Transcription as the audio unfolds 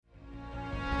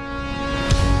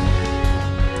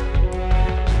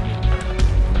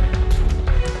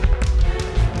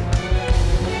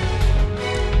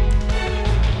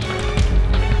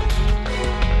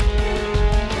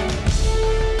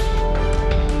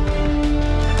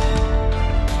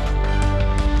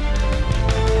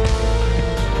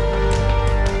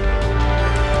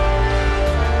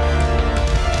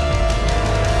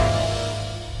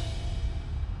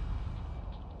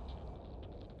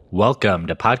Welcome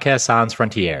to Podcast Sans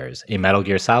Frontiers, a Metal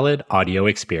Gear Solid audio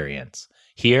experience.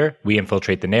 Here, we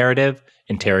infiltrate the narrative,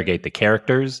 interrogate the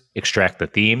characters, extract the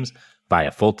themes,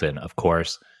 via Fulton, of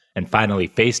course, and finally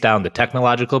face down the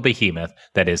technological behemoth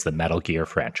that is the Metal Gear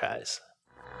franchise.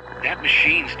 That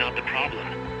machine's not the problem.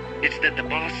 It's that the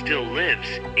boss still lives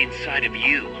inside of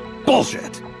you.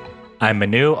 Bullshit! I'm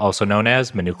Manu, also known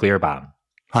as Manuclear Bomb.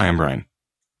 Hi, I'm Brian.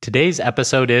 Today's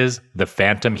episode is The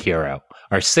Phantom Hero,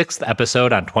 our sixth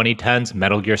episode on 2010's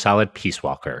Metal Gear Solid Peace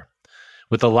Walker.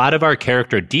 With a lot of our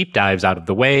character deep dives out of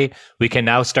the way, we can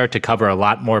now start to cover a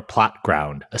lot more plot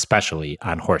ground, especially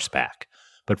on horseback.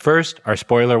 But first, our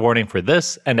spoiler warning for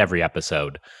this and every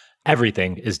episode.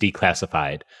 Everything is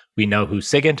declassified. We know who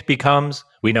Sigint becomes,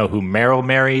 we know who Meryl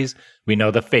marries, we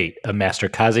know the fate of Master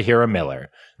Kazuhira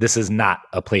Miller. This is not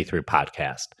a playthrough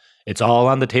podcast. It's all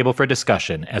on the table for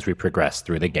discussion as we progress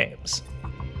through the games.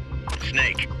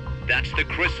 Snake, that's the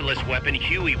Chrysalis weapon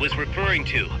Huey was referring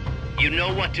to. You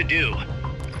know what to do.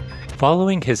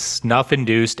 Following his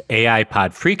snuff-induced AI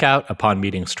pod freakout upon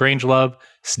meeting Strangelove,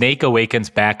 Snake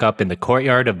awakens back up in the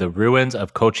courtyard of the ruins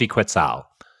of Kochi Quetzal.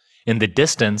 In the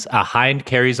distance, a hind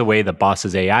carries away the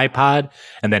boss's AI pod,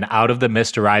 and then out of the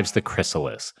mist arrives the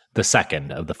Chrysalis, the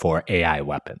second of the four AI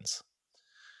weapons.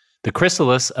 The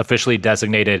Chrysalis, officially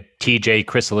designated TJ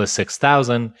Chrysalis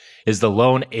 6000, is the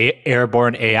lone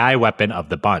airborne AI weapon of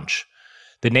the bunch.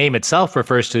 The name itself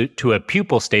refers to a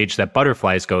pupil stage that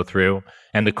butterflies go through,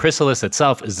 and the Chrysalis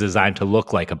itself is designed to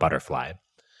look like a butterfly.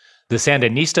 The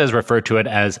Sandinistas refer to it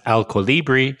as El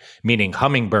Colibri, meaning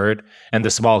hummingbird, and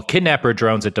the small kidnapper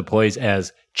drones it deploys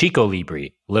as Chico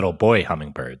Libri, little boy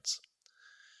hummingbirds.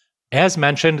 As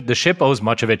mentioned, the ship owes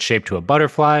much of its shape to a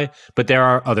butterfly, but there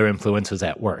are other influences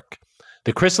at work.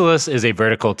 The Chrysalis is a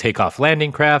vertical takeoff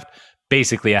landing craft,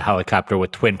 basically a helicopter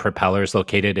with twin propellers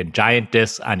located in giant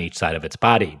discs on each side of its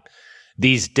body.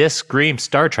 These discs scream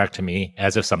Star Trek to me,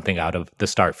 as if something out of the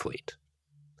Starfleet.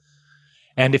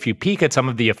 And if you peek at some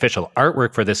of the official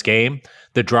artwork for this game,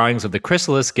 the drawings of the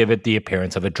Chrysalis give it the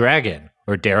appearance of a dragon,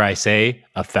 or dare I say,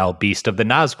 a fell beast of the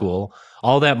Nazgul,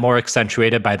 all that more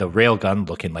accentuated by the railgun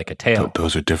looking like a tail.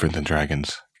 Those are different than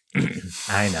dragons.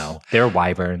 I know. They're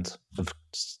wyverns.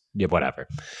 Yeah, whatever.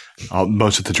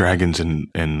 Most of the dragons in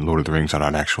Lord of the Rings are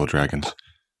not actual dragons.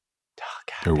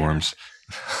 Oh, They're worms.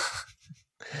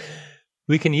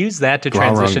 We can use that to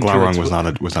transition Glaurung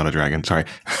to was not a dragon. Sorry.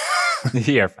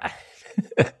 You're fine.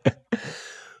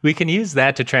 We can use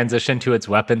that to transition to its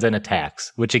weapons and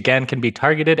attacks, which again can be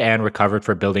targeted and recovered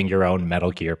for building your own Metal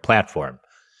Gear platform.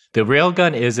 The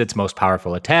railgun is its most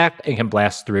powerful attack and can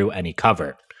blast through any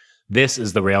cover. This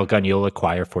is the railgun you'll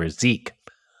acquire for Zeke.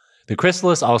 The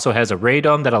Chrysalis also has a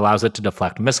radome that allows it to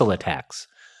deflect missile attacks.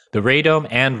 The radome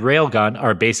and railgun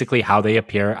are basically how they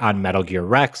appear on Metal Gear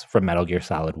Rex from Metal Gear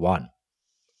Solid 1.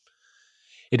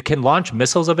 It can launch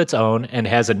missiles of its own and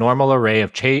has a normal array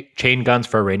of chain guns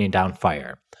for raining down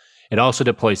fire. It also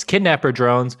deploys kidnapper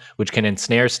drones, which can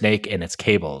ensnare Snake in its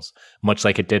cables, much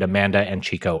like it did Amanda and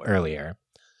Chico earlier.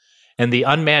 And the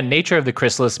unmanned nature of the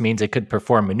Chrysalis means it could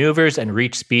perform maneuvers and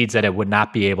reach speeds that it would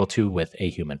not be able to with a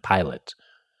human pilot.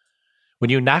 When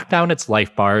you knock down its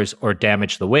life bars or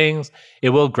damage the wings, it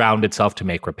will ground itself to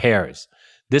make repairs.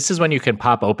 This is when you can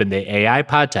pop open the AI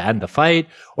pod to end the fight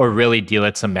or really deal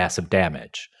it some massive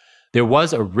damage. There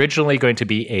was originally going to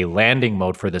be a landing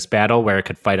mode for this battle where it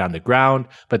could fight on the ground,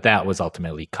 but that was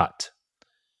ultimately cut.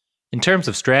 In terms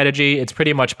of strategy, it's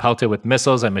pretty much pelted with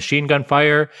missiles and machine gun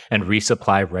fire and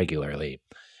resupply regularly.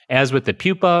 As with the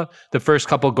pupa, the first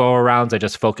couple go-arounds I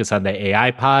just focus on the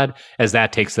AI pod, as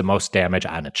that takes the most damage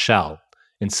on its shell.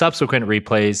 In subsequent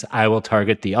replays, I will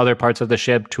target the other parts of the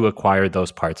ship to acquire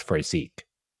those parts for Zeke.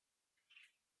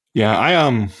 Yeah,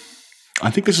 I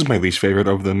think this is my least favorite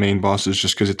of the main bosses,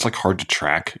 just because it's like hard to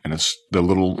track, and it's the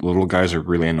little guys are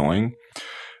really annoying.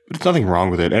 But there's nothing wrong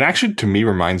with it. It actually, to me,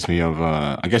 reminds me of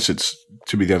I guess it's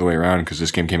to be the other way around because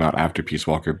this game came out after Peace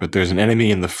Walker. But there's an enemy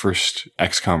in the first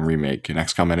XCOM remake, an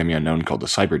XCOM Enemy Unknown called the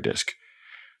Cyberdisk,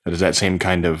 that is that same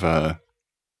kind of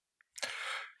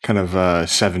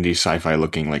 70s sci-fi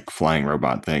looking like flying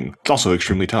robot thing. It's also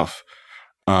extremely tough.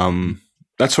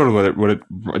 That's sort of what it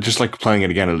just like playing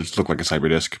it again. It just looked like a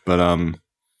Cyberdisk, but I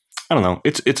don't know.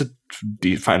 It's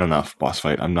a fine enough boss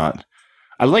fight.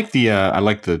 I like the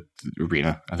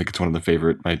arena. I think it's one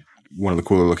of the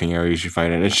cooler looking areas you fight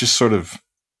in. It's just sort of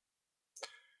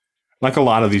like a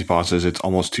lot of these bosses. It's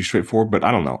almost too straightforward, but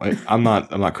I don't know. I'm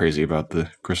not crazy about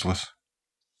the Chrysalis.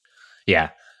 Yeah.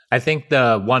 I think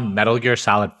the one Metal Gear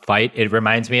Solid fight it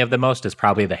reminds me of the most is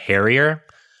probably the Harrier.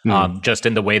 Just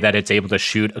in the way that it's able to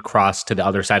shoot across to the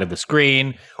other side of the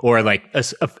screen or like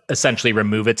essentially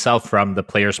remove itself from the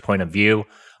player's point of view.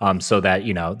 so that,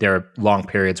 there are long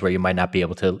periods where you might not be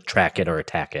able to track it or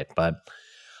attack it. But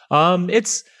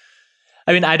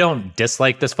I don't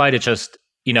dislike this fight. It's just,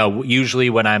 usually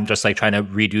when I'm just like trying to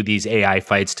redo these AI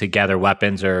fights to gather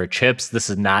weapons or chips, this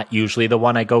is not usually the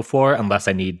one I go for unless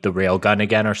I need the railgun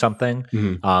again or something.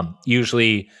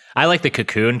 Usually I like the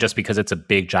Cocoon just because it's a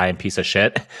big giant piece of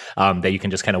shit that you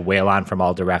can just kind of wail on from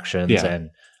all directions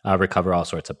and recover all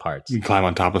sorts of parts. You can climb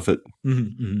on top of it.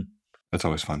 Mm-hmm. That's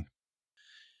always fun.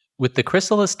 With the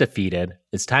Chrysalis defeated,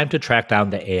 it's time to track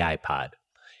down the AI pod.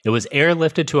 It was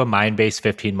airlifted to a mine base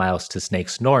 15 miles to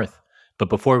Snake's north. But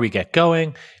before we get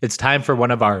going, it's time for one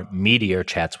of our meteor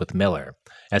chats with Miller,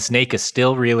 as Snake is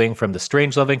still reeling from the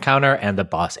Strangelove encounter and the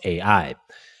boss AI,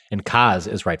 and Kaz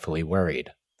is rightfully worried.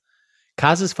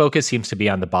 Kaz's focus seems to be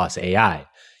on the boss AI.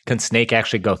 Can Snake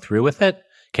actually go through with it?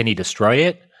 Can he destroy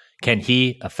it? Can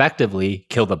he effectively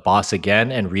kill the boss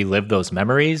again and relive those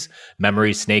memories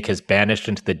Snake has banished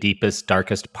into the deepest,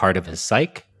 darkest part of his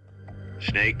psyche?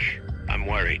 Snake, I'm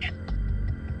worried.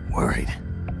 Worried?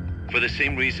 For the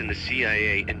same reason the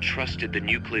CIA entrusted the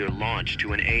nuclear launch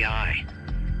to an AI.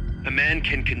 A man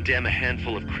can condemn a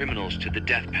handful of criminals to the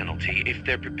death penalty if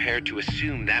they're prepared to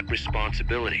assume that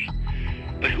responsibility.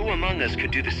 But who among us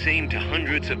could do the same to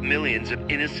hundreds of millions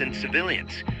of innocent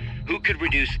civilians? Who could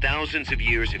reduce thousands of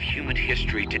years of human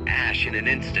history to ash in an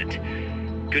instant?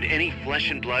 Could any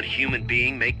flesh and blood human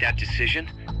being make that decision?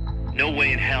 No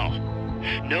way in hell.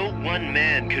 No one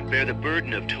man could bear the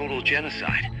burden of total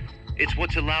genocide. It's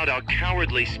what's allowed our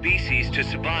cowardly species to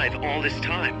survive all this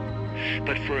time.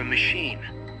 But for a machine,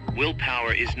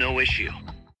 willpower is no issue.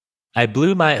 I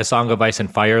blew my A Song of Ice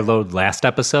and Fire load last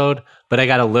episode, but I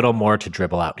got a little more to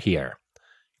dribble out here.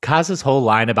 Kaz's whole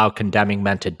line about condemning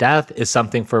men to death is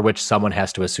something for which someone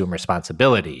has to assume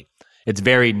responsibility. It's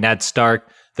very Ned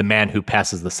Stark, the man who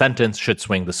passes the sentence should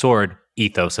swing the sword,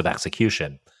 ethos of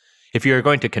execution. If you are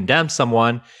going to condemn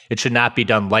someone, it should not be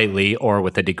done lightly or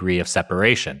with a degree of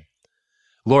separation.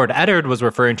 Lord Eddard was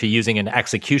referring to using an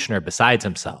executioner besides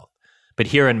himself, but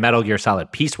here in Metal Gear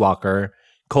Solid Peace Walker,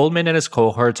 Coleman and his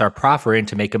cohorts are proffering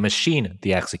to make a machine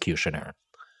the executioner.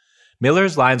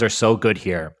 Miller's lines are so good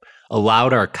here.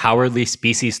 Allowed our cowardly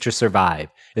species to survive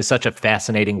is such a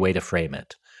fascinating way to frame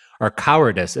it. Our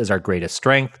cowardice is our greatest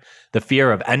strength, the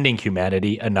fear of ending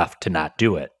humanity enough to not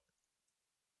do it.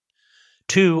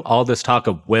 2, all this talk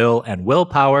of will and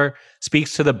willpower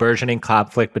speaks to the burgeoning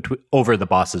conflict over the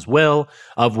boss's will,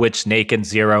 of which Snake and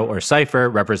Zero or Cypher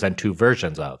represent 2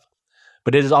 versions of.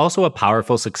 But it is also a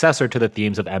powerful successor to the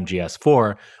themes of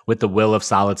MGS4, with the will of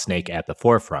Solid Snake at the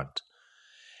forefront.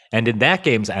 And in that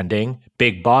game's ending,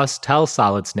 Big Boss tells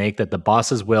Solid Snake that the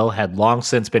boss's will had long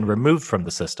since been removed from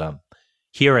the system.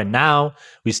 Here and now,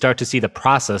 we start to see the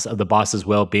process of the boss's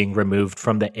will being removed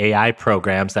from the AI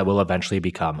programs that will eventually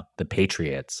become the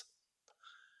Patriots.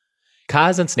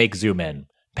 Kaz and Snake zoom in,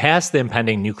 past the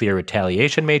impending nuclear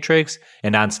retaliation matrix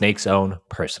and on Snake's own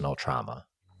personal trauma.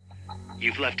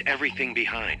 You've left everything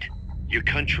behind. Your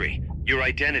country, your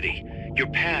identity, your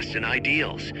past and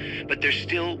ideals. But there's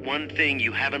still one thing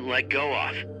you haven't let go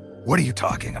of. What are you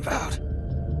talking about?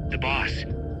 The boss.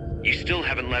 You still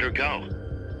haven't let her go.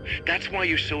 That's why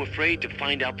you're so afraid to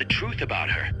find out the truth about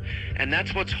her. And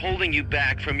that's what's holding you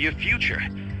back from your future.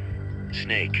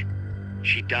 Snake,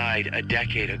 she died a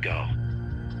decade ago.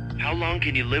 How long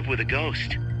can you live with a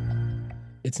ghost?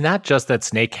 It's not just that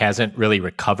Snake hasn't really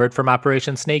recovered from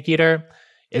Operation Snake Eater.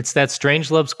 It's that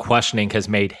Strangelove's questioning has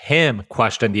made him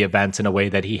question the events in a way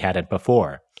that he hadn't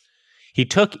before. He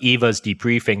took Eva's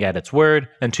debriefing at its word,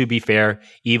 and to be fair,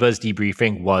 Eva's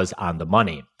debriefing was on the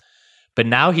money. But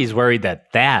now he's worried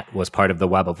that that was part of the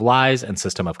web of lies and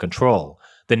system of control,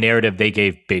 the narrative they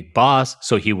gave Big Boss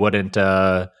so he wouldn't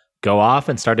go off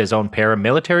and start his own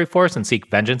paramilitary force and seek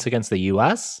vengeance against the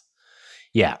US?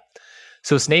 Yeah.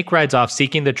 So Snake rides off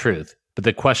seeking the truth, but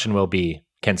the question will be,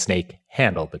 can Snake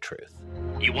handle the truth?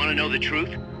 You want to know the truth?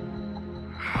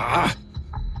 Huh?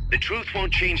 The truth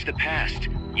won't change the past.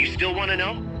 You still want to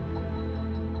know?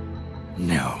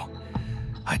 No.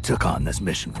 I took on this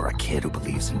mission for a kid who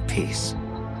believes in peace.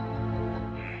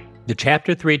 The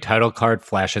Chapter 3 title card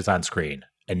flashes on screen,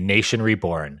 A Nation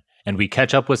Reborn, and we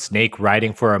catch up with Snake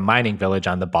riding for a mining village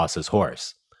on the boss's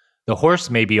horse. The horse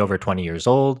may be over 20 years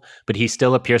old, but he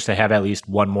still appears to have at least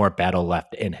one more battle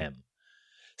left in him.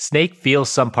 Snake feels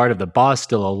some part of the boss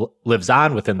still lives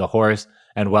on within the horse,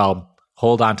 and well,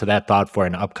 hold on to that thought for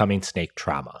an upcoming Snake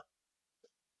trauma.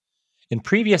 In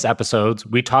previous episodes,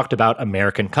 we talked about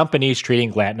American companies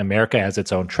treating Latin America as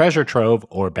its own treasure trove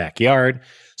or backyard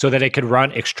so that it could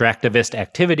run extractivist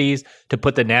activities to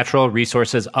put the natural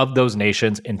resources of those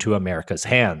nations into America's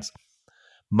hands.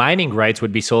 Mining rights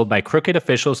would be sold by crooked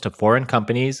officials to foreign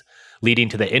companies, leading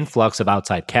to the influx of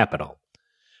outside capital.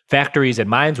 Factories and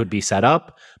mines would be set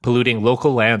up, polluting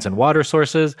local lands and water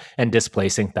sources and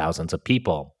displacing thousands of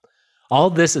people. All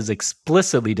this is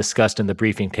explicitly discussed in the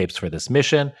briefing tapes for this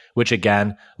mission, which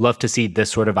again, love to see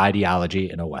this sort of ideology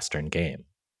in a Western game.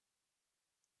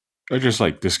 Or just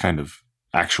like this kind of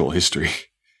actual history.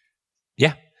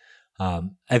 Yeah.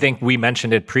 I think we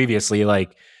mentioned it previously,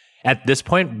 like at this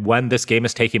point when this game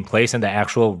is taking place in the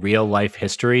actual real life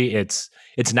history, it's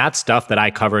not stuff that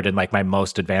I covered in like my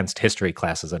most advanced history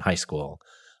classes in high school.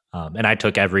 And I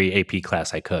took every AP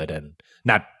class I could, and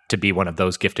not to be one of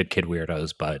those gifted kid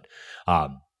weirdos, but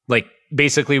like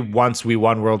basically once we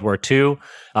won World War II,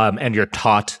 and you're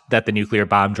taught that the nuclear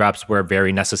bomb drops were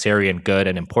very necessary and good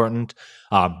and important,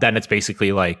 then it's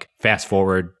basically like fast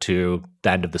forward to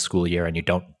the end of the school year and you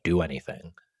don't do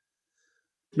anything.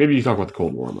 Maybe you talk about the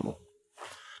Cold War a little.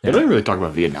 They don't really talk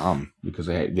about Vietnam because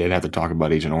they'd have to talk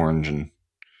about Agent Orange and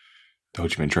the Ho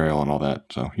Chi Minh Trail and all that.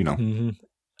 So, you know. Mm-hmm.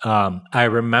 I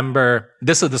remember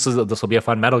this will be a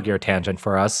fun Metal Gear tangent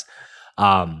for us.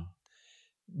 After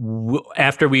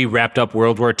we wrapped up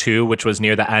World War II, which was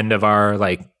near the end of our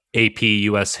like AP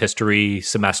US history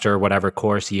semester, whatever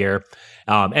course year,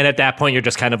 and at that point you're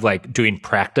just kind of like doing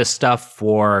practice stuff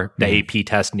for the AP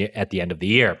test at the end of the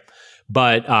year.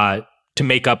 But to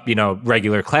make up,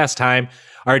 regular class time,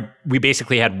 we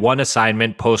basically had one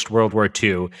assignment post World War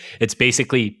II. It's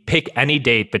basically pick any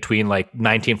date between like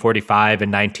 1945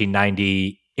 and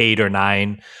 1998 or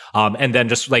 9, and then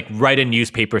just like write a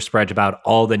newspaper spread about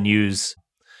all the news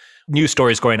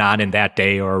stories going on in that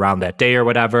day or around that day or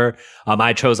whatever.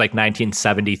 I chose like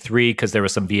 1973 because there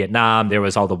was some Vietnam, there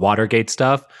was all the Watergate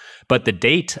stuff. But the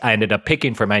date I ended up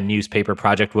picking for my newspaper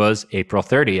project was April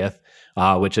 30th,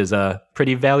 which is a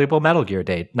pretty valuable Metal Gear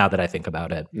date now that I think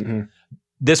about it. Mm-hmm.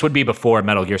 This would be before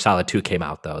Metal Gear Solid 2 came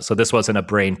out, though. So this wasn't a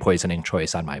brain poisoning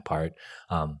choice on my part.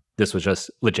 This was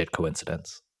just legit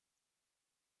coincidence.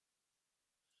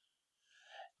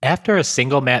 After a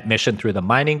single map mission through the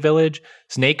mining village,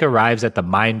 Snake arrives at the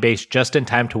mine base just in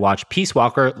time to watch Peace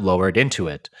Walker lowered into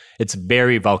it. It's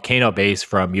very volcano base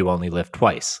from You Only Live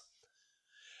Twice.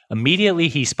 Immediately,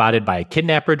 he's spotted by a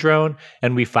kidnapper drone,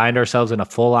 and we find ourselves in a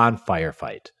full-on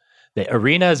firefight. The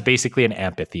arena is basically an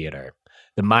amphitheater.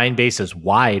 The mine base is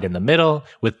wide in the middle,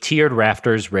 with tiered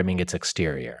rafters rimming its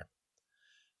exterior.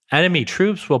 Enemy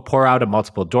troops will pour out of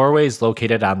multiple doorways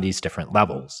located on these different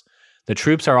levels. The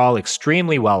troops are all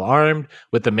extremely well armed,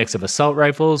 with a mix of assault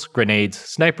rifles, grenades,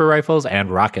 sniper rifles, and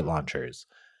rocket launchers.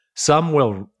 Some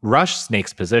will rush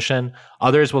Snake's position,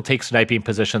 others will take sniping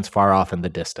positions far off in the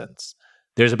distance.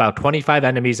 There's about 25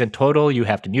 enemies in total you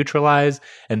have to neutralize,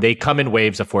 and they come in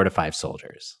waves of 4 to 5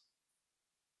 soldiers.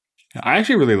 I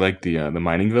actually really like the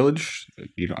mining village.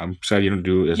 I'm sad you don't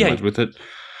do as much with it.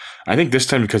 I think this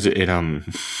time because it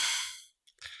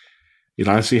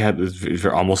honestly had this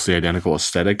almost the identical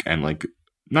aesthetic and like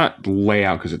not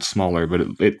layout because it's smaller, but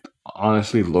it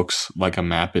honestly looks like a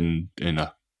map in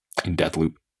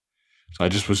Deathloop. So I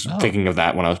just was thinking of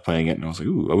that when I was playing it, and I was like,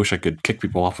 "Ooh, I wish I could kick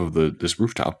people off of this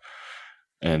rooftop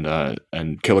and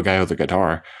kill a guy with a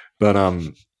guitar." But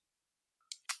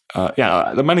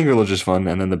the mining village is fun,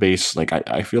 and then the base. Like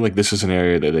I feel like this is an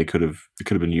area that it could have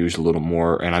been used a little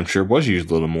more, and I'm sure it was used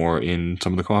a little more in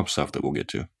some of the co-op stuff that we'll get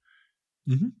to.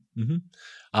 Mm-hmm.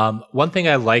 Mm-hmm. One thing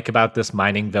I like about this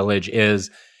mining village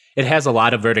is it has a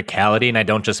lot of verticality, and I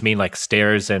don't just mean like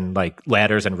stairs and like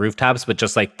ladders and rooftops, but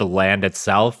just like the land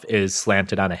itself is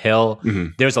slanted on a hill. Mm-hmm.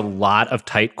 There's a lot of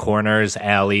tight corners,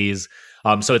 alleys.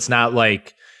 So it's not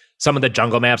like some of the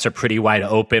jungle maps are pretty wide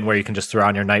open where you can just throw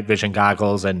on your night vision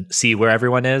goggles and see where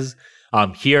everyone is.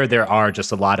 Here, there are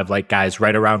just a lot of like guys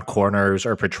right around corners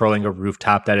or patrolling a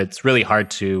rooftop that it's really hard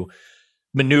to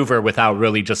maneuver without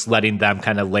really just letting them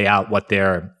kind of lay out what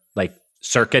their like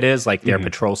circuit is, like their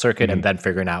patrol circuit, and then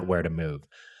figuring out where to move.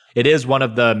 It is one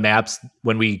of the maps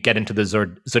when we get into the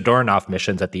Zadornov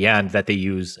missions at the end that they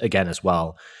use again as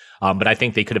well. But I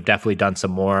think they could have definitely done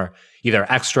some more either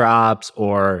extra ops,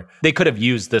 or they could have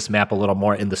used this map a little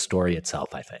more in the story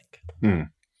itself, I think.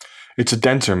 It's a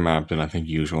denser map than I think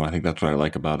usual. I think that's what I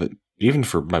like about it, even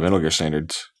for my Metal Gear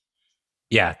standards.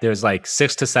 Yeah, there's like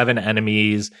 6 to 7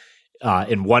 enemies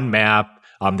in one map.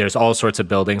 There's all sorts of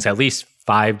buildings, at least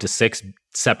 5 to 6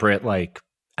 separate like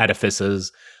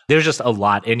edifices. There's just a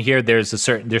lot in here. There's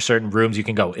certain rooms you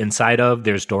can go inside of.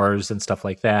 There's doors and stuff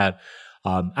like that.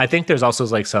 I think there's also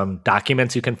like some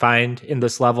documents you can find in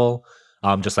this level,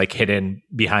 just like hidden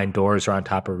behind doors or on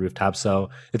top of rooftops. So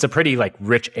it's a pretty like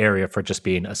rich area for just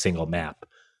being a single map.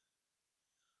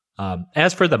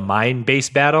 As for the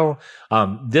mine-based battle,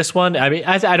 this one, I mean,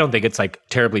 I don't think it's like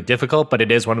terribly difficult, but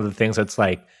it is one of the things that's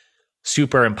like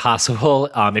super impossible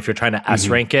if you're trying to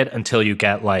S-rank it until you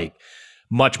get like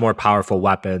much more powerful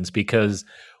weapons. Because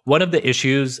one of the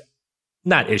issues,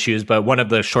 not issues, but one of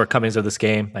the shortcomings of this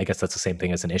game, I guess that's the same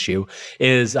thing as an issue,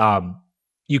 is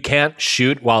you can't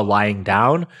shoot while lying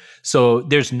down. So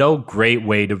there's no great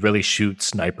way to really shoot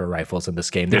sniper rifles in this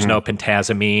game. There's no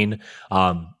pentazamine.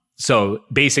 So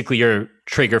basically your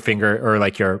trigger finger or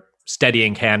like your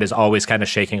steadying hand is always kind of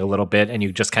shaking a little bit, and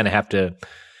you just kind of have to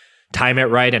time it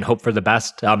right and hope for the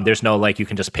best. There's no like you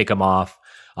can just pick them off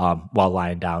while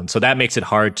lying down. So that makes it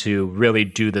hard to really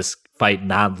do this fight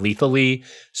non-lethally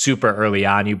super early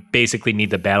on. You basically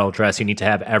need the battle dress. You need to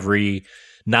have every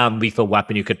non-lethal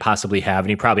weapon you could possibly have,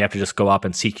 and you probably have to just go up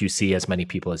and CQC as many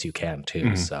people as you can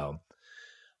too. So,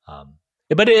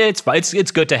 but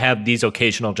it's good to have these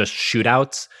occasional just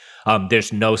shootouts.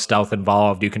 There's no stealth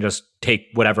involved. You can just take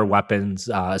whatever weapons,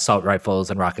 assault rifles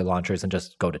and rocket launchers, and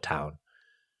just go to town.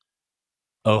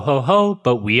 Oh ho ho,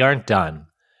 but we aren't done.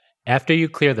 After you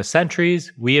clear the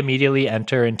sentries, we immediately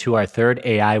enter into our third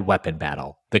AI weapon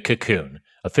battle, the Cocoon.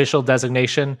 Official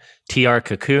designation, TR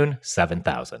Cocoon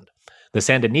 7000. The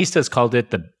Sandinistas called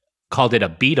it a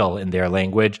beetle in their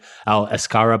language, El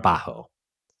Escarabajo.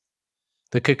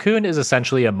 The Cocoon is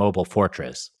essentially a mobile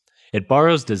fortress. It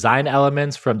borrows design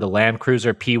elements from the Land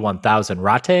Cruiser P-1000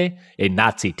 Rate, a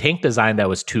Nazi tank design that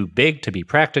was too big to be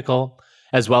practical,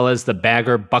 as well as the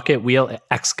Bagger bucket wheel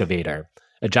excavator,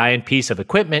 a giant piece of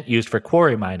equipment used for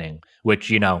quarry mining, which,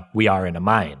 you know, we are in a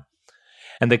mine.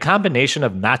 And the combination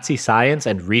of Nazi science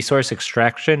and resource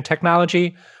extraction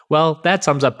technology, well, that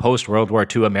sums up post-World War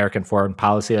II American foreign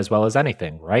policy as well as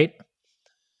anything, right?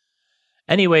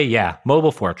 Anyway, yeah,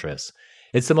 Mobile Fortress.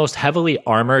 It's the most heavily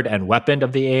armored and weaponed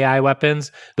of the AI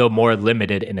weapons, though more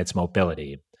limited in its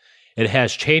mobility. It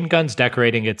has chain guns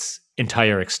decorating its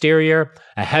entire exterior,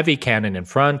 a heavy cannon in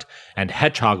front, and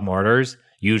hedgehog mortars,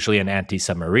 usually an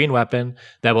anti-submarine weapon,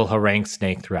 that will harangue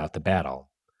Snake throughout the battle.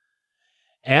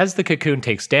 As the Cocoon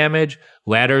takes damage,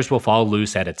 ladders will fall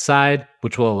loose at its side,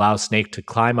 which will allow Snake to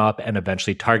climb up and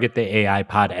eventually target the AI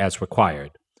pod as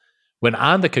required. When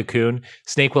on the Cocoon,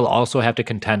 Snake will also have to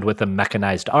contend with a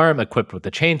mechanized arm equipped with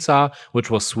a chainsaw, which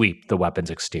will sweep the weapon's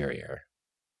exterior.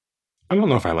 I don't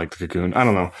know if I like the Cocoon. I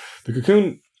don't know. The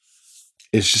Cocoon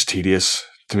is just tedious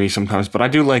to me sometimes, but I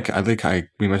think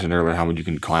we mentioned earlier how you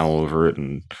can climb all over it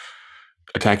and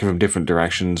attack it from different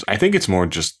directions. I think it's more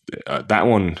just that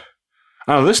one.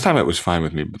 I don't know, this time it was fine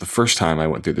with me, but the first time I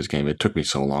went through this game, it took me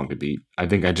so long to beat. I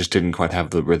think I just didn't quite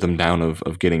have the rhythm down of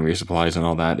getting resupplies and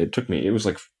all that. It was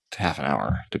like half an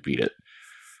hour to beat it.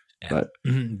 Yeah.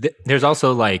 But there's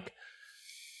also like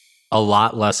a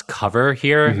lot less cover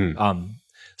here.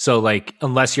 So like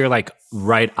unless you're like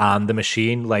right on the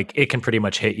machine, like it can pretty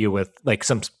much hit you with like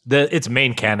its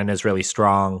main cannon is really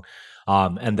strong.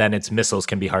 And then its missiles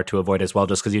can be hard to avoid as well,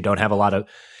 just because you don't have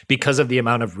because of the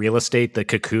amount of real estate the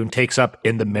Cocoon takes up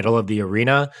in the middle of the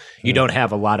arena, you don't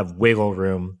have a lot of wiggle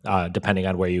room, depending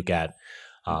on where you get.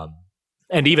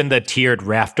 And even the tiered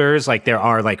rafters, like there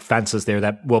are like fences there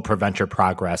that will prevent your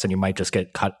progress, and you might just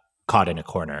get caught in a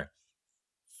corner.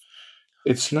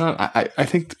 It's not. I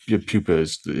think Pupa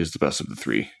is the best of the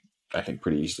three. I think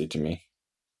pretty easily to me.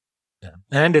 Yeah.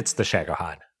 And it's the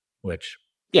Shagohod, which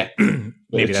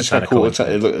maybe that's not cool. It's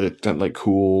like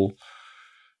cool,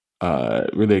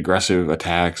 really aggressive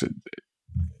attacks.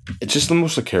 It's just the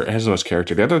most it has the most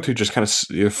character. The other two just kind of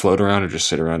either float around or just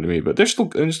sit around to me, but they're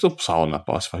still solid enough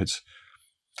boss fights,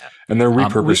 and they're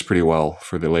repurposed pretty well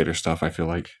for the later stuff. I feel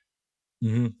like.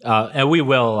 And we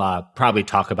will probably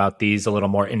talk about these a little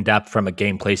more in depth from a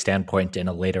gameplay standpoint in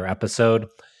a later episode.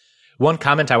 One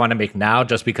comment I want to make now,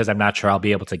 just because I'm not sure I'll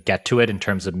be able to get to it in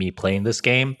terms of me playing this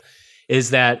game, is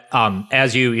that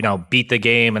as you beat the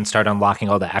game and start unlocking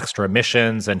all the extra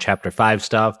missions and Chapter 5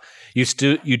 stuff, you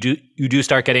do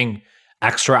start getting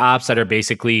extra ops that are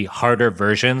basically harder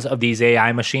versions of these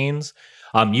AI machines.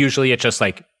 Usually it's just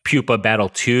like Pupa Battle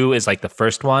 2 is like the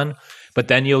first one, but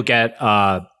then you'll get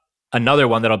another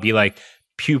one that'll be like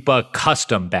Pupa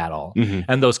Custom Battle.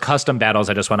 And those custom battles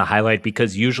I just want to highlight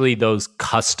because usually those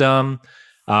custom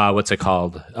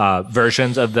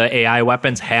versions of the AI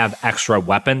weapons have extra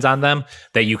weapons on them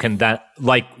that you can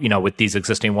with these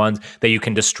existing ones that you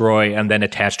can destroy and then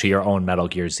attach to your own Metal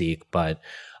Gear Zeke. But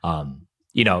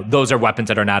those are weapons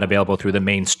that are not available through the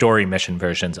main story mission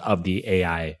versions of the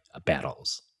AI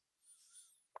battles.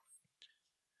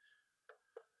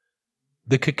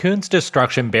 The Cocoon's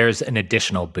destruction bears an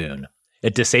additional boon.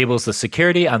 It disables the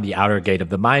security on the outer gate of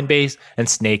the mine base, and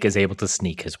Snake is able to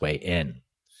sneak his way in.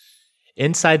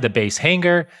 Inside the base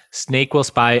hangar, Snake will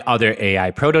spy other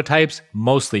AI prototypes,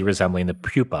 mostly resembling the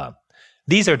pupa.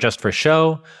 These are just for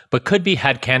show, but could be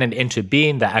headcanoned into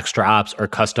being the extra ops or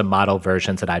custom model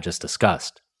versions that I just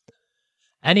discussed.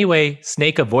 Anyway,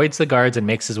 Snake avoids the guards and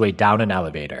makes his way down an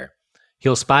elevator.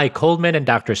 He'll spy Coldman and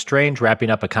Dr. Strange wrapping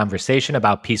up a conversation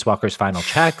about Peace Walker's final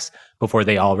checks before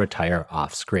they all retire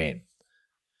off-screen.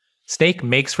 Snake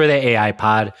makes for the AI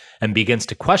pod and begins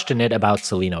to question it about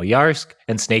Seleno Yarsk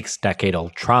and Snake's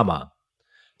decade-old trauma.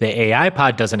 The AI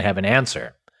pod doesn't have an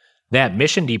answer. That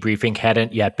mission debriefing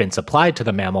hadn't yet been supplied to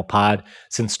the mammal pod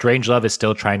since Strangelove is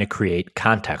still trying to create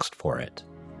context for it.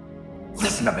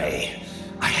 Listen to me.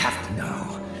 I have to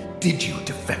know. Did you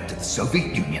defect to the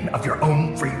Soviet Union of your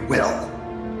own free will?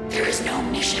 There is no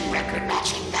mission record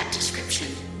matching that description.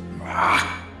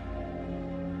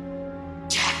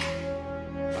 Jack.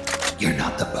 You're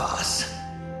not the boss.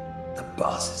 The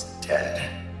boss is dead.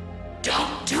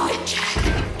 Don't do it,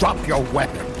 Jack. Drop your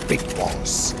weapon, big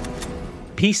boss.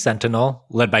 Peace Sentinel,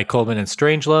 led by Coldman and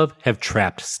Strangelove, have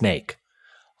trapped Snake.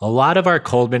 A lot of our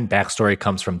Coldman backstory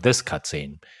comes from this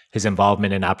cutscene. His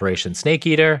involvement in Operation Snake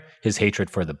Eater, his hatred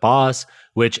for the boss,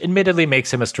 which admittedly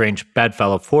makes him a strange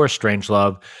bedfellow for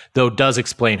Strangelove, though does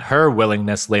explain her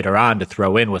willingness later on to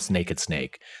throw in with Naked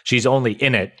Snake. She's only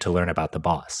in it to learn about the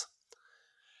boss.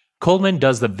 Coldman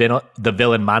does the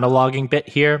villain monologuing bit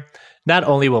here. Not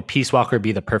only will Peace Walker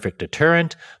be the perfect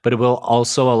deterrent, but it will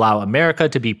also allow America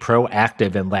to be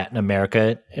proactive in Latin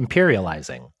America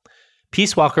imperializing.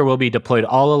 Peace Walker will be deployed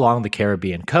all along the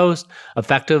Caribbean coast,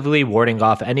 effectively warding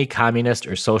off any communist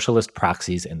or socialist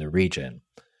proxies in the region.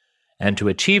 And to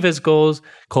achieve his goals,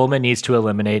 Coleman needs to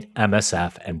eliminate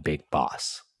MSF and Big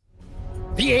Boss.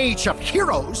 The age of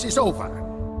heroes is over,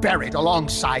 buried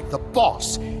alongside the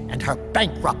boss and her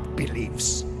bankrupt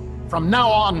beliefs. From now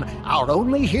on, our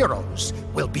only heroes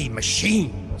will be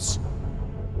machines.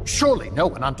 Surely no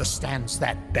one understands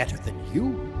that better than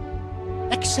you,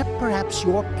 except perhaps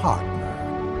your partner.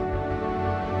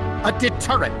 A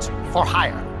deterrent for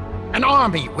hire, an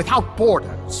army without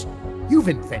borders. You've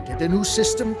invented a new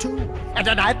system too, and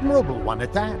an admirable one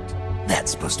at that.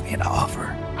 That's supposed to be an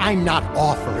offer. I'm not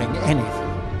offering anything.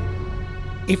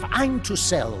 If I'm to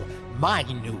sell my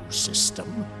new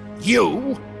system,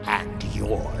 you and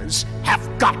yours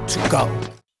have got to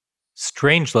go.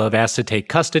 Strangelove asks to take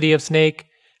custody of Snake.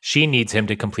 She needs him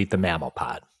to complete the mammal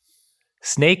pod.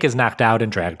 Snake is knocked out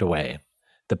and dragged away.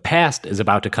 The past is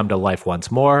about to come to life once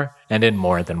more, and in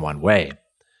more than one way.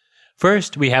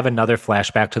 First, we have another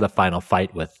flashback to the final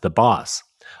fight with the boss.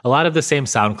 A lot of the same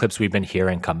sound clips we've been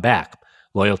hearing come back.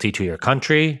 Loyalty to your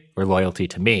country, or loyalty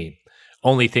to me.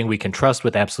 Only thing we can trust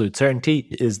with absolute certainty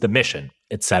is the mission,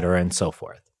 etc., and so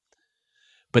forth.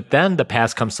 But then the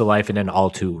past comes to life in an all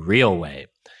too real way.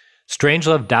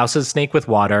 Strangelove douses Snake with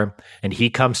water, and he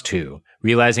comes to,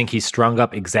 realizing he's strung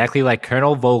up exactly like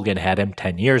Colonel Volgin had him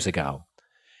 10 years ago.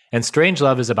 And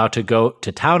Strangelove is about to go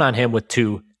to town on him with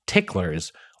two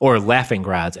ticklers, or laughing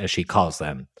rods as she calls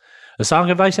them. A Song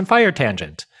of Ice and Fire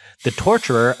tangent. The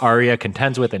torturer Arya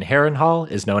contends with in Harrenhal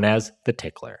is known as the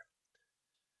Tickler.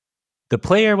 The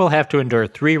player will have to endure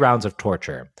 3 rounds of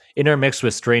torture, intermixed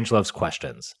with Strangelove's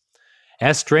questions.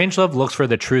 As Strangelove looks for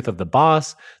the truth of the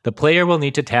boss, the player will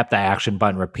need to tap the action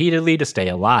button repeatedly to stay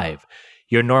alive.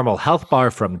 Your normal health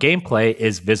bar from gameplay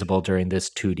is visible during this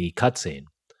 2D cutscene.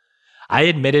 I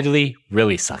admittedly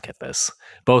really suck at this,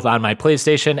 both on my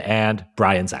PlayStation and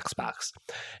Brian's Xbox.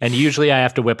 And usually I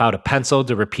have to whip out a pencil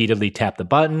to repeatedly tap the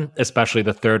button, especially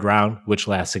the 3rd round, which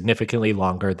lasts significantly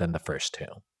longer than the first 2.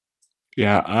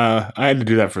 Yeah, I had to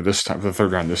do that for this time, for the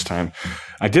 3rd round this time.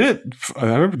 I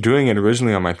remember doing it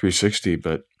originally on my 360,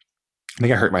 but I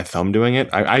think I hurt my thumb doing it.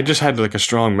 I just had like a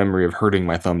strong memory of hurting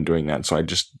my thumb doing that, so I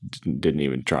just didn't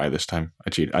even try this time. I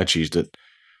cheesed it.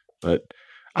 But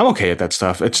I'm okay at that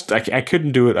stuff. I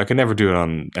couldn't do it. I could never do it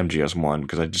on MGS1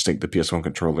 because I just think the PS1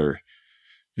 controller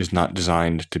is not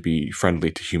designed to be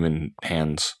friendly to human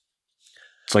hands.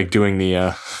 It's like doing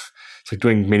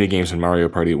doing mini games in Mario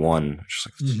Party 1. Just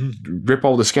like rip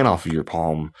all the skin off of your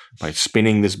palm by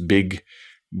spinning this big,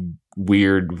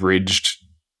 weird ridged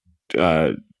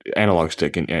analog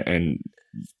stick and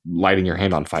lighting your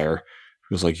hand on fire. It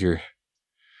feels like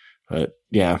but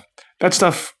yeah, that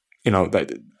stuff.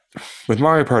 That. With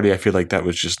Mario Party, I feel like that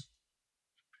was just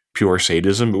pure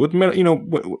sadism. But with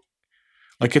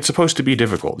like it's supposed to be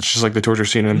difficult. It's just like the torture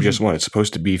scene in MGS1. It's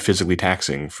supposed to be physically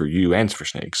taxing for you and for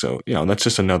Snake. So that's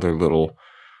just another little.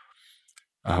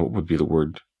 What would be the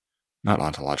word? Not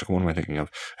ontological. What am I thinking of?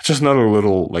 It's just another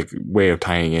little like way of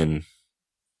tying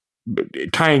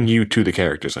you to the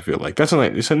characters. I feel like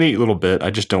it's a neat little bit. I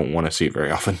just don't want to see it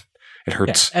very often. it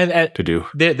hurts and to do.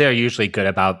 They're usually good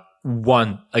about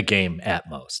one a game at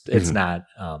most. It's not.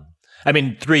 I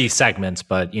mean, 3 segments,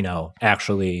 but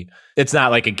actually, it's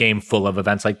not like a game full of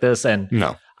events like this. And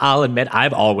No. I'll admit,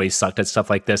 I've always sucked at stuff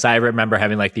like this. I remember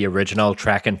having like the original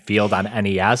track and field on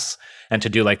NES, and to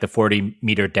do like the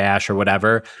 40-meter dash or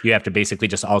whatever, you have to basically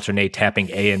just alternate tapping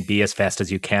A and B as fast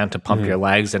as you can to pump your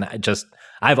legs. And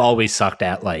I've always sucked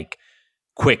at like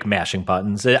quick mashing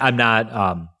buttons. I'm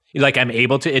not like I'm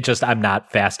able to. I'm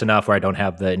not fast enough, or I don't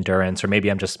have the endurance, or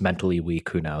maybe I'm just mentally weak.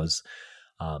 Who knows?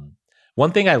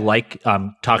 One thing I like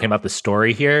talking about the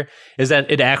story here is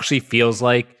that it actually feels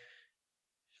like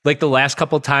the last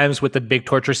couple times with the big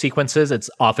torture sequences, it's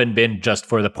often been just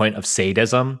for the point of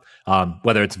sadism,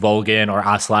 whether it's Volgin or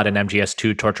Ocelot in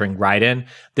MGS2 torturing Raiden.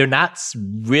 They're not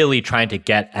really trying to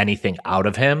get anything out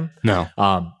of him. No.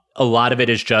 A lot of it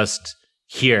is just,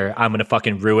 here, I'm going to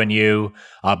fucking ruin you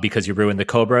because you ruined the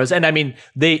Cobras. And I mean,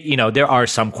 there are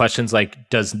some questions like,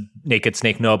 does Naked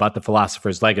Snake know about the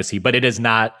Philosopher's Legacy? But it is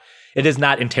not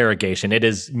interrogation. It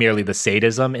is merely the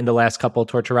sadism in the last couple of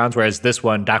torture rounds. Whereas this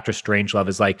one, Dr. Strangelove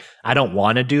is like, I don't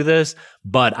want to do this,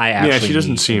 but I actually. Yeah, she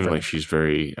doesn't seem like she's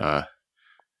very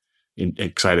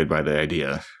excited by the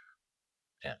idea.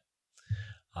 Yeah.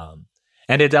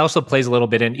 And it also plays a little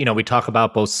bit in, we talk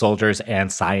about both soldiers and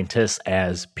scientists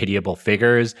as pitiable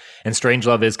figures. And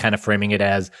Strangelove is kind of framing it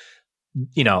as,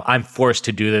 I'm forced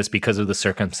to do this because of the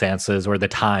circumstances or the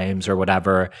times or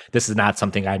whatever. This is not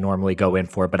something I normally go in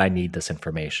for, but I need this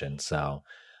information. So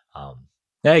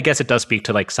I guess it does speak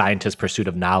to like scientists' pursuit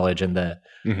of knowledge and the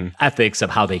ethics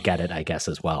of how they get it, I guess,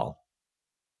 as well.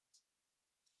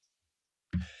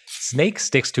 Snake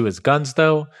sticks to his guns,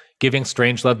 though, giving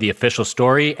Strangelove the official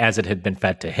story as it had been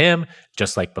fed to him,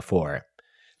 just like before.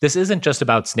 This isn't just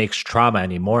about Snake's trauma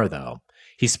anymore, though.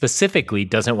 He specifically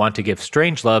doesn't want to give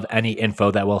Strangelove any info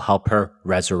that will help her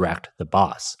resurrect the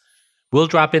boss. We'll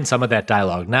drop in some of that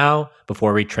dialogue now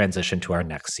before we transition to our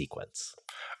next sequence.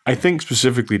 I think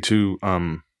specifically too,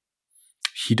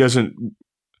 he doesn't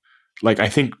I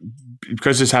think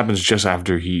because this happens just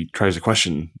after he tries to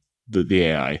question the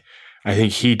AI. I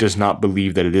think he does not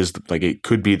believe that it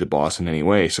could be the boss in any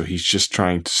way. So he's just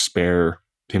trying to spare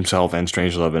himself and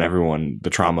Strangelove and everyone the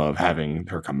trauma of having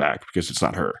her come back because it's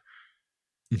not her.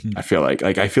 I feel like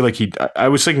I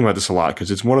was thinking about this a lot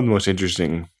because it's one of the most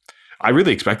interesting. I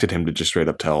really expected him to just straight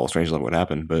up tell Strangelove what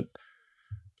happened, but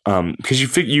because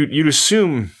you'd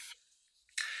assume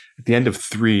at the end of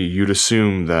 3, you'd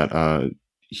assume that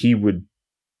he would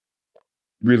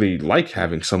really like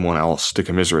having someone else to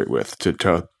commiserate with,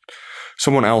 to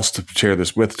someone else to share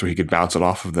this with, so he could bounce it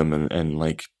off of them and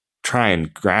like try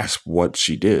and grasp what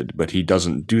she did. But he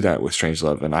doesn't do that with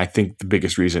Strangelove, and I think the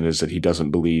biggest reason is that he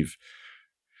doesn't believe.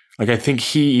 Like, I think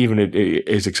he even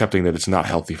is accepting that it's not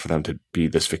healthy for them to be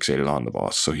this fixated on the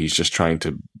boss. So he's just trying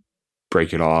to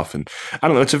break it off. And I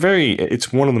don't know,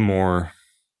 it's one of the more,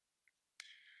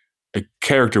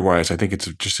 character-wise, I think it's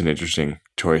just an interesting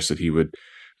choice that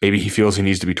maybe he feels he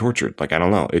needs to be tortured. Like, I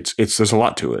don't know. There's a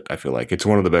lot to it, I feel like. It's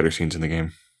one of the better scenes in the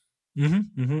game.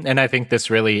 And I think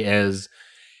this really is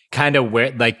kind of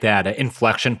where like that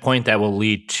inflection point that will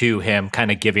lead to him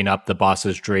kind of giving up the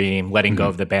boss's dream, letting go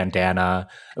of the bandana,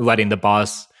 letting the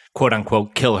boss, quote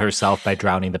unquote, kill herself by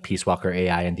drowning the Peace Walker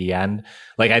AI in the end.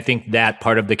 Like, I think that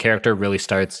part of the character really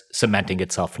starts cementing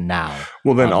itself now.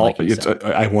 Well, then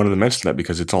I wanted to mention that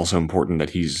because it's also important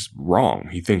that he's wrong.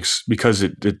 He thinks because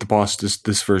the boss,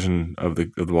 this version of the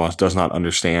boss does not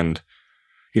understand.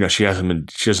 She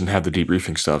doesn't have the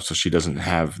debriefing stuff, so she doesn't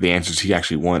have the answers he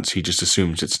actually wants. He just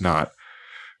assumes it's not,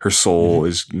 her soul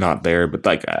is not there. But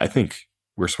like, I think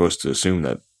we're supposed to assume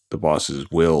that the boss's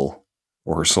will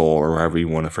or her soul, or however you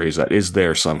want to phrase that, is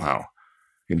there somehow,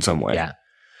 in some way. Yeah.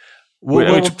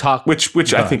 We'll talk.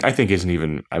 Which I think isn't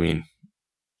even. I mean,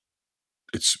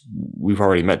 we've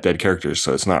already met dead characters,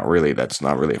 so that's not really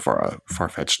a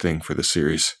far-fetched thing for the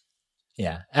series.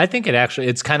 Yeah, I think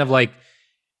it's kind of like.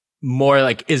 More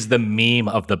like, is the meme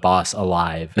of the boss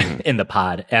alive in the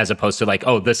pod, as opposed to like,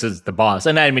 oh, this is the boss.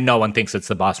 And I mean, no one thinks it's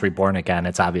the boss reborn again.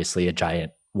 It's obviously a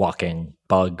giant walking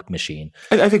bug machine.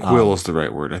 I think will is the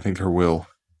right word. I think her will.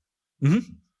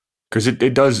 Because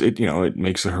it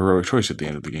makes a heroic choice at the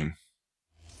end of the game.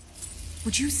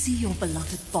 Would you see your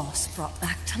beloved boss brought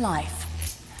back to life?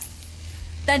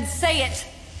 Then say it.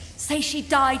 Say she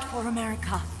died for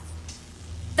America.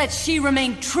 That she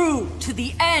remained true to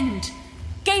the end.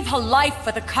 Gave her life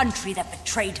for the country that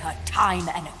betrayed her time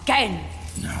and again.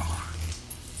 No.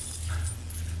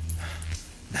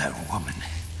 That woman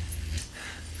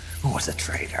was a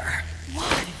traitor.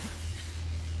 Why?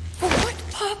 For what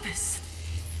purpose?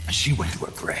 She went to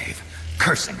her grave,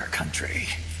 cursing her country.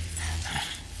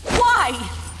 Why?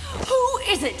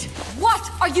 Who is it?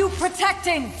 What are you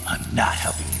protecting? I'm not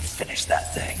helping you finish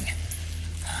that thing.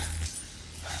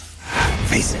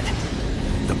 Face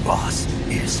it, the boss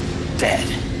is dead.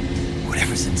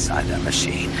 Whatever's inside that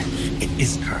machine, it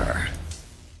isn't her.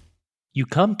 You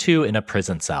come to in a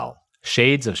prison cell,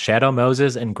 shades of Shadow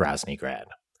Moses and Groznygrad.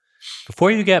 Before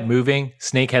you get moving,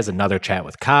 Snake has another chat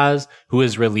with Kaz, who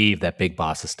is relieved that Big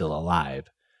Boss is still alive.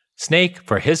 Snake,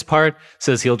 for his part,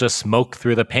 says he'll just smoke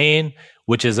through the pain,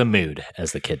 which is a mood,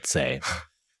 as the kids say.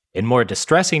 In more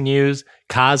distressing news,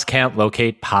 Kaz can't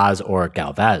locate Paz or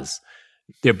Galvez.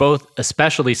 They're both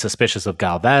especially suspicious of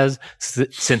Galvez,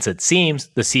 since it seems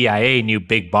the CIA knew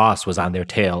Big Boss was on their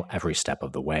tail every step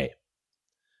of the way.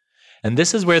 And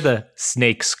this is where the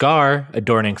snake scar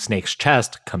adorning Snake's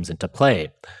chest comes into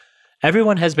play.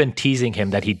 Everyone has been teasing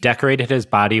him that he decorated his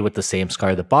body with the same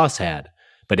scar the boss had,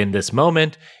 but in this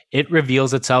moment, it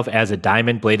reveals itself as a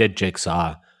diamond-bladed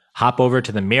jigsaw. Hop over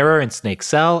to the mirror in Snake's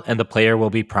cell, and the player will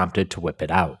be prompted to whip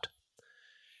it out.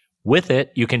 With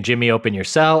it, you can jimmy open your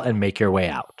cell and make your way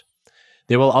out.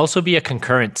 There will also be a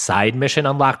concurrent side mission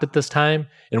unlocked at this time,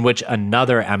 in which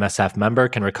another MSF member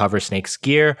can recover Snake's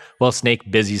gear while Snake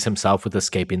busies himself with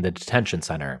escaping the detention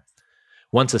center.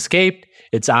 Once escaped,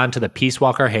 it's on to the Peace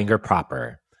Walker hangar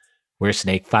proper, where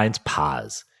Snake finds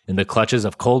Paz in the clutches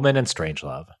of Coldman and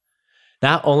Strangelove.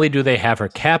 Not only do they have her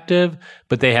captive,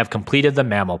 but they have completed the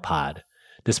mammal pod.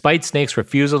 Despite Snake's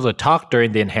refusal to talk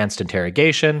during the enhanced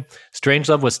interrogation,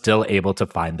 Strangelove was still able to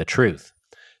find the truth.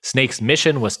 Snake's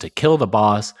mission was to kill the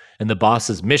boss, and the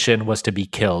boss's mission was to be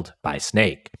killed by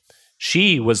Snake.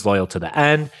 She was loyal to the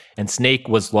end, and Snake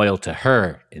was loyal to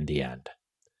her in the end.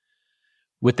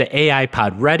 With the AI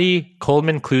pod ready,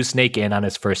 Coldman clues Snake in on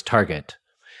his first target.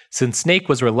 Since Snake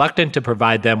was reluctant to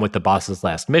provide them with the boss's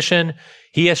last mission,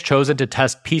 he has chosen to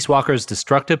test Peace Walker's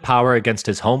destructive power against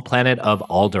his home planet of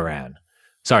Alderaan.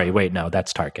 Sorry, wait, no,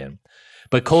 that's Tarkin.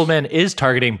 But Coldman is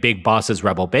targeting Big Boss's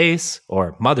rebel base,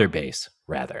 or mother base,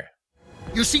 rather.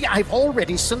 You see, I've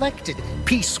already selected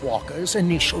Peace Walker's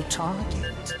initial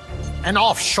target. An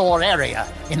offshore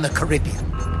area in the Caribbean.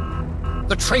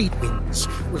 The trade winds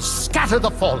will scatter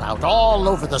the fallout all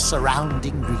over the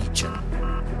surrounding region.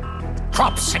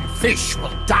 Crops and fish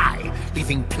will die,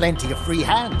 leaving plenty of free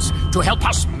hands to help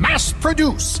us mass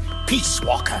produce Peace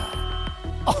Walker.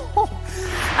 Oh,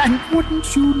 and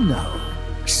wouldn't you know,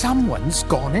 someone's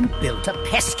gone and built a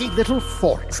pesky little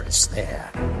fortress there.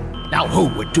 Now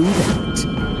who would do that?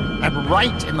 And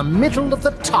right in the middle of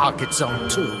the target zone,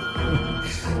 too.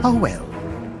 Oh well,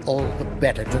 all the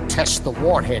better to test the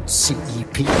warhead,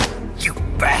 CEP. You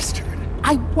bastard!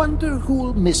 I wonder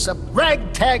who'll miss a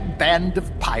ragtag band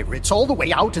of pirates all the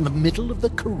way out in the middle of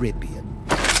the Caribbean.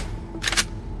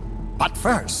 But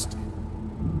first,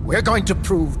 we're going to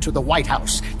prove to the White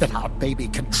House that our baby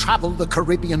can travel the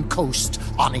Caribbean coast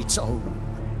on its own.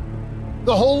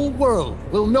 The whole world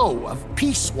will know of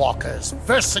Peace Walker's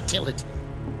versatility.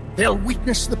 They'll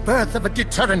witness the birth of a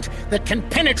deterrent that can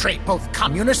penetrate both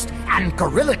communist and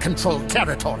guerrilla-controlled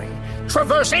territory,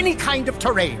 traverse any kind of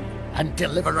terrain, and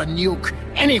deliver a nuke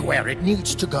anywhere it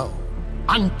needs to go.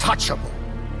 Untouchable,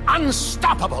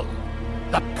 unstoppable,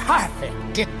 the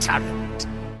perfect deterrent.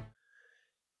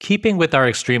 Keeping with our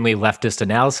extremely leftist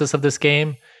analysis of this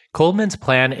game, Coldman's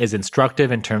plan is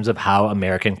instructive in terms of how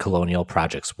American colonial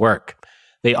projects work.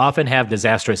 They often have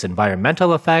disastrous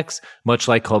environmental effects, much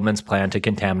like Coldman's plan to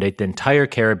contaminate the entire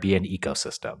Caribbean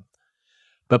ecosystem.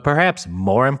 But perhaps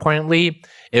more importantly,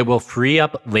 it will free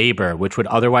up labor which would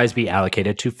otherwise be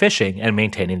allocated to fishing and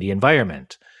maintaining the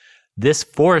environment. This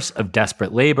force of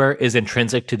desperate labor is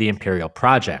intrinsic to the Imperial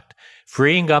Project,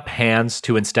 freeing up hands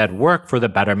to instead work for the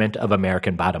betterment of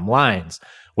American bottom lines,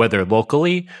 whether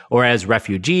locally or as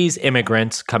refugees,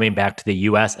 immigrants coming back to the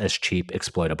U.S. as cheap,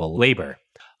 exploitable labor.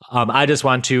 I just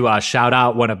want to shout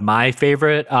out one of my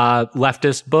favorite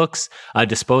leftist books,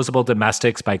 Disposable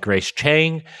Domestics by Grace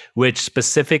Chang, which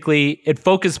specifically, it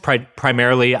focused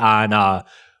primarily on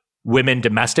women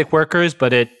domestic workers,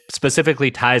 but it specifically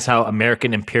ties how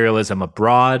American imperialism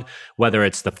abroad, whether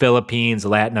it's the Philippines,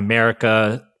 Latin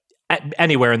America,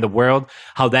 anywhere in the world,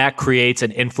 how that creates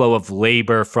an inflow of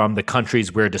labor from the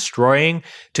countries we're destroying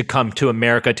to come to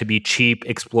America to be cheap,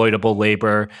 exploitable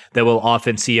labor that we'll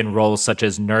often see in roles such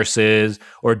as nurses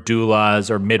or doulas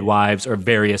or midwives or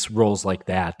various roles like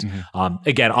that. Mm-hmm.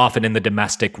 Again, often in the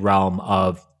domestic realm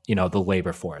of, the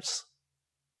labor force.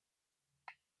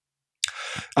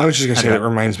 I was just going to say, that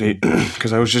reminds me,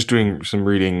 because I was just doing some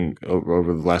reading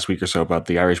over the last week or so about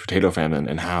the Irish potato famine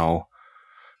and how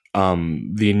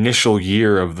the initial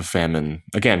year of the famine,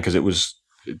 again, because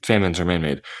famines are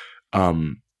man-made,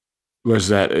 was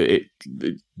that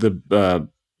the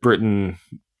Britain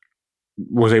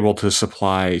was able to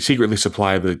secretly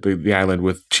supply the island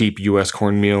with cheap U.S.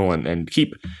 cornmeal and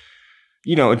keep,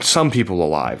 some people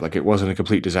alive. Like, it wasn't a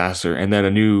complete disaster. And then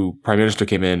a new prime minister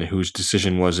came in whose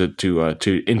decision was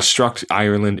to instruct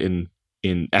Ireland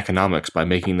in economics by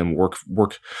making them work.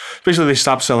 Basically, they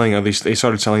stopped selling, at least they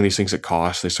started selling these things at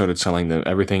cost. They started selling them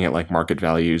everything at like market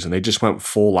values, and they just went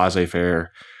full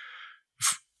laissez-faire,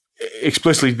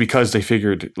 explicitly because they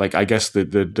figured, like, I guess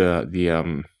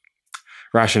the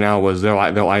rationale was they'll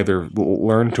either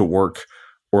learn to work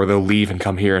or they'll leave and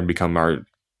come here and become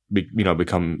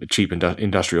cheap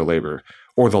industrial labor,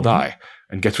 or they'll die.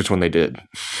 And guess which one they did?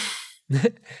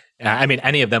 I mean,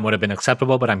 any of them would have been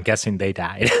acceptable, but I'm guessing they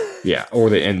died. Yeah,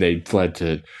 they fled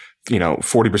to,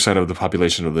 40% of the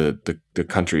population of the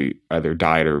country either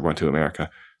died or went to America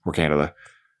or Canada,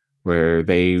 where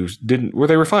they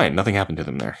were fine. Nothing happened to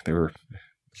them there. They were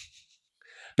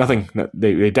nothing.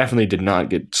 They definitely did not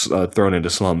get thrown into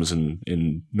slums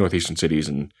in northeastern cities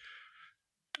and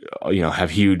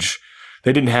have huge.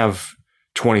 They didn't have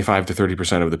 25 to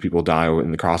 30% of the people die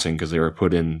in the crossing because they were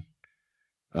put in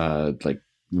like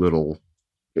little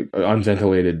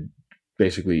unventilated,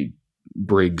 basically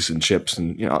brigs and ships,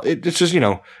 and it's just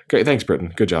great. Thanks,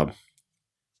 Britain. Good job.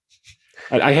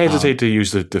 I hesitate to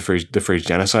use the phrase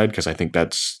genocide because I think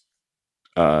that's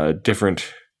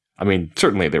different. I mean,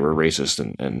 certainly they were racist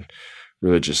and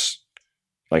religious.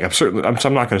 Like,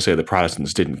 I'm not going to say that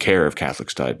Protestants didn't care if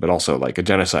Catholics died, but also like a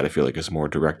genocide, I feel like is more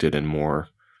directed and more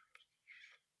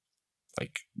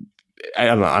like, I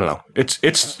don't know. It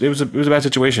was a bad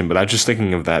situation, but I was just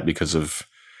thinking of that because of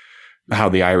how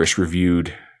the Irish were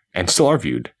viewed and still are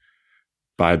viewed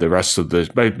by the rest of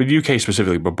by the UK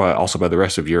specifically, but also by the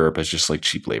rest of Europe as just like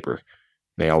cheap labor.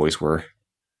 They always were.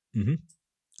 Mm-hmm.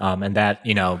 And that,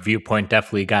 viewpoint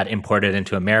definitely got imported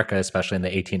into America, especially in the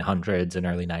 1800s and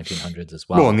early 1900s as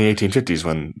well. Well, in the 1850s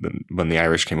when the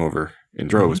Irish came over in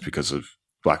droves because of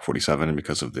Black 47 and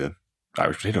because of the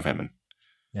Irish potato famine.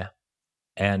 Yeah.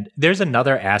 And there's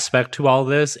another aspect to all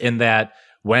this in that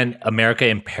when America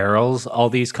imperils all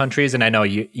these countries, and I know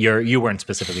you weren't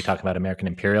specifically talking about American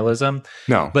imperialism.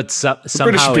 No. But somehow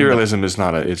British imperialism is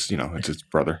not it's its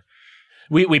brother.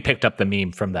 We picked up the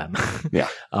meme from them. Yeah.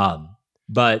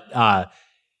 But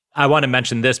I want to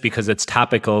mention this because it's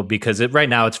topical, because right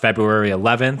now it's February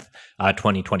 11th,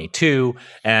 2022,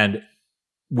 and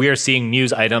we're seeing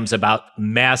news items about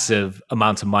massive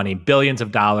amounts of money, billions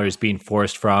of dollars being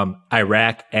forced from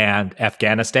Iraq and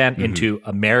Afghanistan into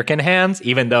American hands,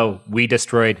 even though we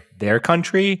destroyed their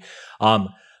country.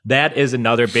 That is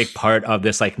another big part of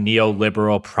this like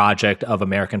neoliberal project of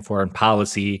American foreign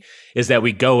policy, is that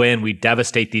we go in, we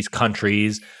devastate these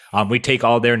countries, we take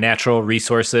all their natural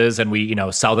resources and we,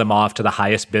 sell them off to the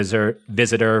highest visitor,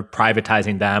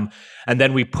 privatizing them. And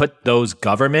then we put those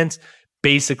governments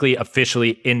basically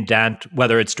officially indent,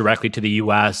 whether it's directly to the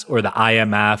US or the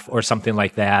IMF or something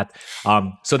like that,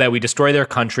 so that we destroy their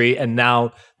country. And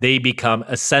now they become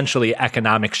essentially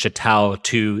economic chattel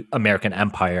to American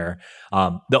empire.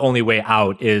 The only way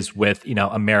out is with,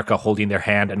 America holding their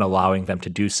hand and allowing them to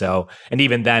do so. And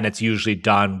even then, it's usually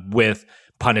done with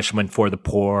punishment for the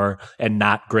poor and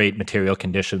not great material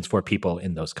conditions for people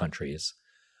in those countries.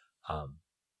 I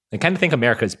kind of think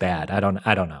America is bad. I don't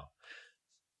know.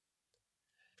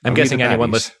 I'm guessing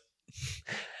anyone listening.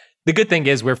 The good thing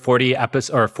is we're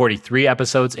 43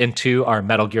 episodes into our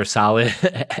Metal Gear Solid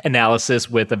analysis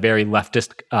with a very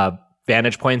leftist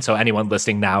vantage point. So anyone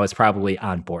listening now is probably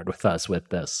on board with us with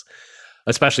this,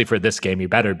 especially for this game. You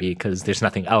better be, because there's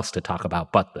nothing else to talk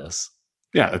about but this.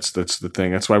 Yeah, that's the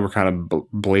thing. That's why we're kind of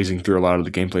blazing through a lot of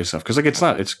the gameplay stuff, because like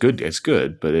it's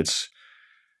good, but it's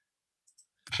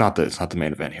not the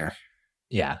main event here.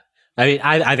 Yeah. I mean,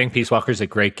 I think Peace Walker is a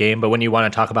great game, but when you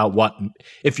want to talk about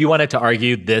if you wanted to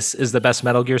argue this is the best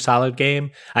Metal Gear Solid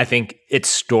game, I think its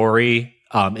story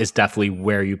is definitely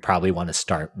where you probably want to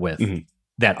start with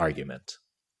that argument.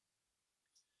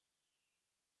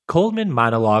 Coleman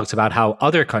monologues about how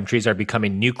other countries are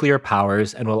becoming nuclear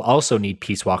powers and will also need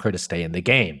Peace Walker to stay in the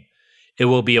game. It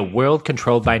will be a world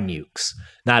controlled by nukes,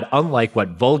 not unlike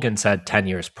what Volgin said 10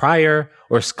 years prior,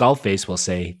 or Skullface will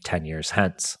say 10 years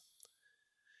hence.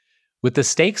 With the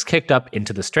stakes kicked up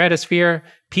into the stratosphere,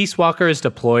 Peace Walker is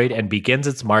deployed and begins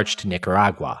its march to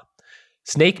Nicaragua.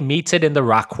 Snake meets it in the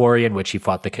rock quarry in which he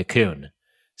fought the Cocoon.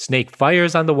 Snake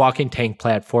fires on the walking tank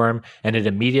platform, and it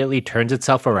immediately turns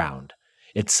itself around.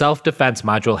 Its self-defense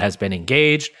module has been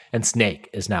engaged, and Snake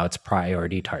is now its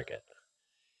priority target.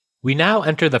 We now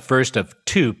enter the first of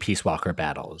 2 Peace Walker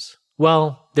battles.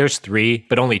 Well, there's 3,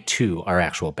 but only 2 are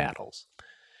actual battles.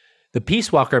 The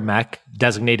Peace Walker mech,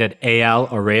 designated AL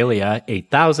Aurelia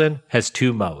 8000, has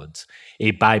two modes: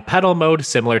 a bipedal mode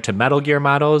similar to Metal Gear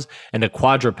models, and a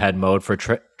quadruped mode for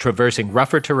traversing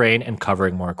rougher terrain and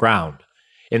covering more ground.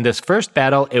 In this first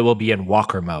battle, it will be in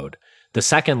walker mode. The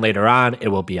second, later on, it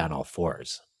will be on all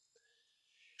fours.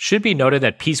 Should be noted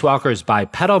that Peace Walker's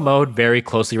bipedal mode very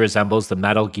closely resembles the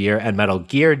Metal Gear and Metal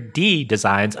Gear D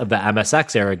designs of the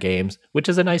MSX era games, which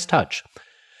is a nice touch.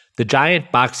 The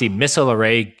giant boxy missile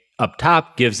array up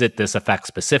top gives it this effect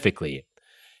specifically.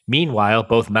 Meanwhile,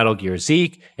 both Metal Gear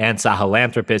Zeke and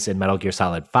Sahelanthropus in Metal Gear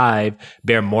Solid 5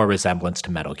 bear more resemblance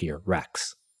to Metal Gear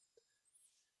Rex.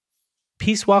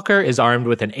 Peace Walker is armed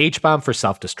with an H-bomb for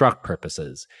self-destruct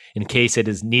purposes, in case it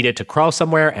is needed to crawl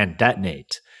somewhere and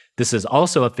detonate. This is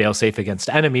also a failsafe against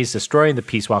enemies destroying the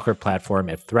Peace Walker platform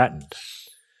if threatened.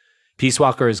 Peace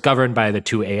Walker is governed by the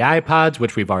two AI pods,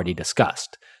 which we've already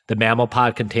discussed. The mammal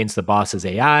pod contains the boss's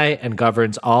AI and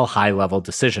governs all high-level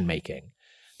decision-making.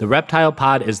 The reptile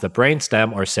pod is the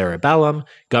brainstem or cerebellum,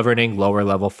 governing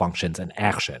lower-level functions and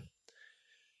action.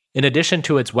 In addition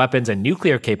to its weapons and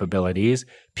nuclear capabilities,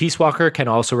 Peace Walker can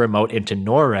also remote into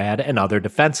NORAD and other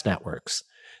defense networks.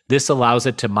 This allows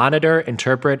it to monitor,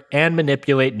 interpret, and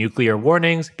manipulate nuclear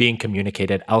warnings being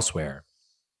communicated elsewhere.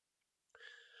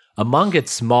 Among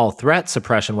its small threat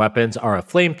suppression weapons are a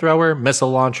flamethrower,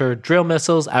 missile launcher, drill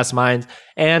missiles, S-mines,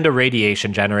 and a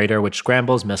radiation generator which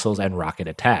scrambles missiles and rocket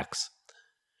attacks.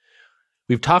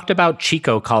 We've talked about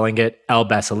Chico calling it El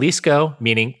Basilisco,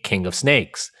 meaning King of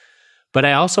Snakes. But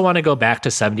I also want to go back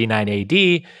to 79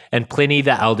 AD and Pliny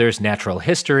the Elder's Natural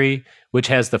History, which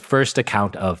has the first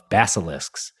account of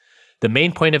basilisks. The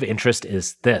main point of interest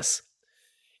is this.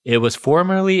 It was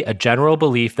formerly a general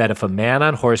belief that if a man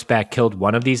on horseback killed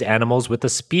one of these animals with a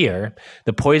spear,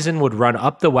 the poison would run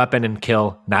up the weapon and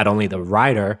kill not only the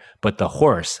rider, but the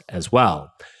horse as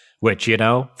well, which,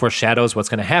 foreshadows what's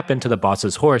going to happen to the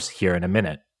boss's horse here in a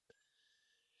minute.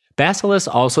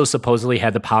 Basilisk also supposedly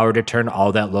had the power to turn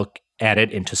all that look at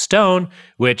it into stone,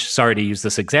 which, sorry to use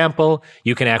this example,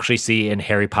 you can actually see in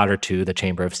Harry Potter 2, The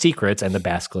Chamber of Secrets, and the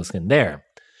basilisk in there.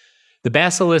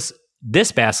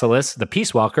 This basilisk, the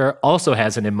Peace Walker, also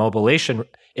has an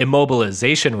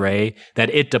immobilization ray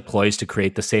that it deploys to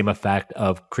create the same effect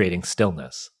of creating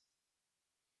stillness.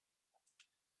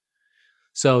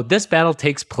 So this battle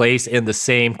takes place in the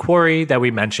same quarry that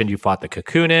we mentioned you fought the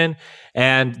Cocoon in,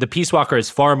 and the Peace Walker is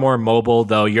far more mobile,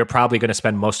 though you're probably going to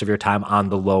spend most of your time on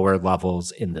the lower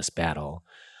levels in this battle.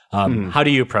 How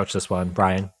do you approach this one,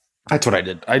 Brian? That's what I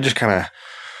did. I just kind of...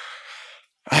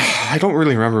 I don't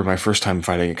really remember my first time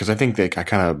fighting it because I think I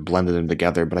kind of blended them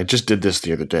together, but I just did this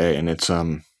the other day, and it's...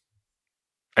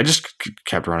 I just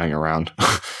kept running around.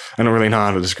 I don't really know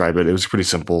how to describe it. It was pretty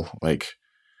simple.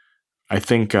 I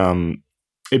think...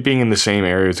 it being in the same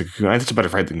area as the Cocoon, I think it's a better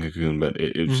fight than Cocoon, but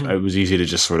it was easy to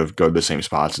just sort of go to the same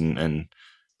spots and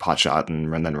pot shot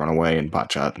and then run away and pot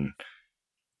shot. And,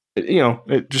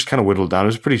 it just kind of whittled down. It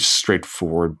was a pretty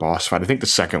straightforward boss fight. I think the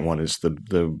second one is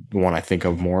the one I think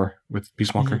of more with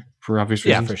Peace Walker for obvious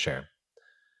reasons. Yeah, for sure.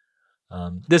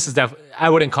 This is I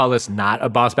wouldn't call this not a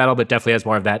boss battle, but definitely has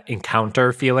more of that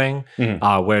encounter feeling,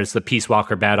 whereas the Peace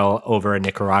Walker battle over in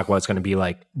Nicaragua is going to be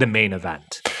like the main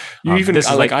event.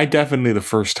 I definitely the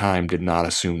first time did not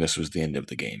assume this was the end of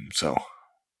the game. So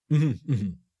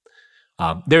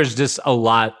there's just a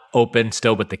lot open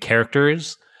still with the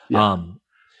characters. Yeah.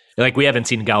 We haven't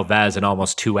seen Galvez in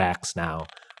almost 2 acts now,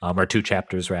 or 2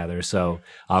 chapters rather. So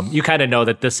you kind of know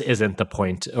that this isn't the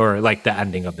point or the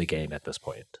ending of the game at this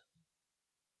point.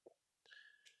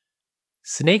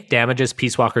 Snake damages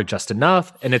Peace Walker just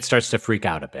enough, and it starts to freak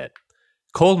out a bit.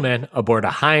 Coleman, aboard a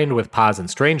hind with Paz and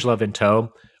Strangelove in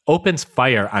tow, opens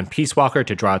fire on Peace Walker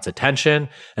to draw its attention,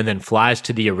 and then flies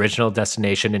to the original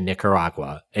destination in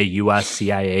Nicaragua, a U.S.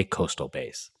 CIA coastal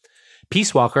base.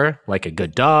 Peace Walker, like a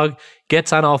good dog,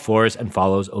 gets on all fours and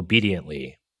follows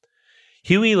obediently.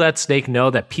 Huey lets Snake know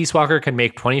that Peace Walker can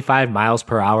make 25 miles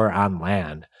per hour on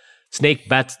land. Snake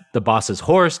bets the boss's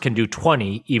horse can do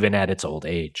 20 even at its old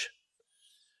age.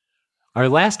 Our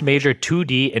last major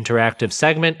 2D interactive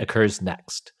segment occurs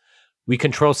next. We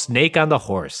control Snake on the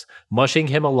horse, mushing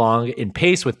him along in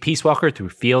pace with Peace Walker through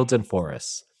fields and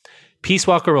forests. Peace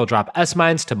Walker will drop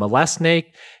S-mines to molest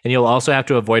Snake, and you'll also have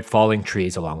to avoid falling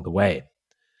trees along the way.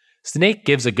 Snake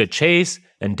gives a good chase,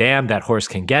 and damn, that horse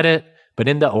can get it, but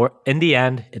in the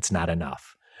end, it's not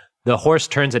enough. The horse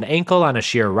turns an ankle on a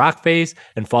sheer rock face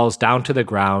and falls down to the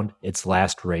ground, its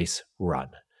last race run.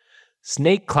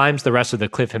 Snake climbs the rest of the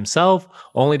cliff himself,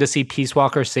 only to see Peace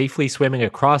Walker safely swimming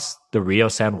across the Rio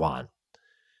San Juan.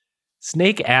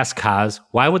 Snake asks Kaz,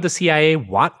 why would the CIA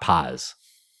want Paz?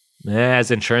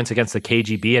 As insurance against the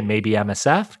KGB and maybe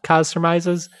MSF, Kaz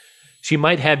surmises. She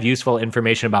might have useful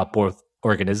information about both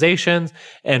organizations,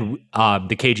 and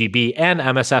the KGB and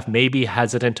MSF may be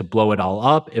hesitant to blow it all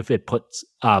up if it puts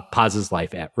Paz's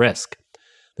life at risk.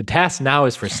 The task now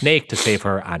is for Snake to save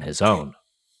her on his own.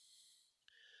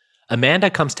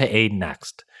 Amanda comes to aid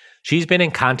next. She's been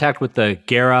in contact with the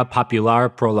Guerra Popular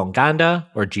Prolongada,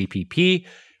 or GPP,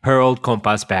 her old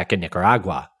compas back in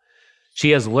Nicaragua.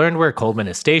 She has learned where Coldman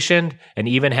is stationed and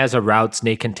even has a route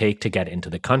Snake can take to get into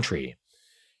the country.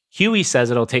 Huey says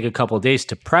it'll take a couple days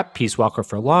to prep Peace Walker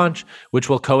for launch, which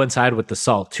will coincide with the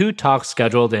SALT II talks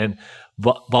scheduled in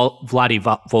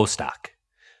Vladivostok.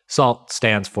 SALT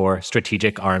stands for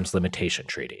Strategic Arms Limitation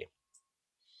Treaty.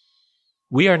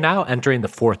 We are now entering the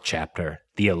fourth chapter,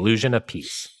 The Illusion of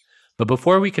Peace. But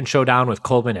before we can show down with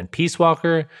Coldman and Peace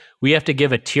Walker, we have to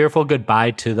give a tearful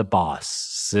goodbye to the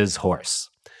boss's horse.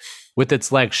 With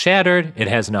its legs shattered, it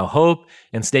has no hope,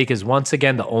 and Snake is once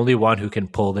again the only one who can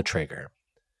pull the trigger.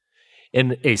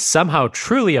 In a somehow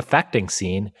truly affecting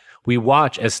scene, we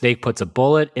watch as Snake puts a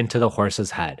bullet into the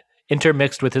horse's head,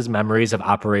 intermixed with his memories of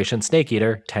Operation Snake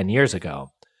Eater 10 years ago.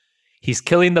 He's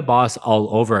killing the boss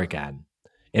all over again.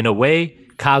 In a way,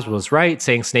 Kaz was right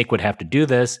saying Snake would have to do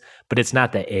this, but it's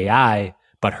not the AI,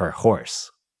 but her horse.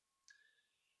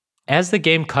 As the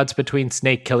game cuts between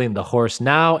Snake killing the horse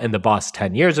now and the boss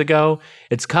 10 years ago,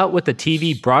 it's cut with the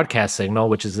TV broadcast signal,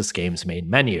 which is this game's main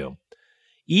menu.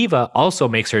 Eva also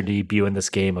makes her debut in this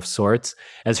game of sorts,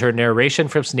 as her narration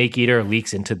from Snake Eater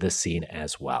leaks into this scene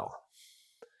as well.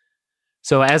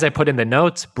 So as I put in the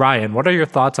notes, Brian, what are your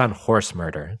thoughts on horse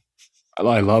murder?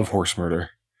 I love horse murder.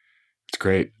 It's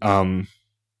great.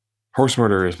 Horse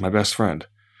murder is my best friend.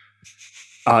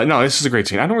 No, this is a great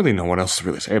scene. I don't really know what else to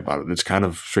really say about it. It's kind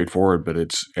of straightforward, but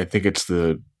I think it's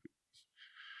I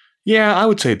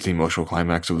would say it's the emotional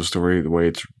climax of the story, the way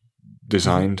it's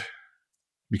designed.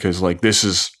 Because like this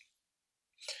is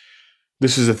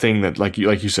a thing that like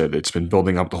you said, it's been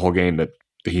building up the whole game that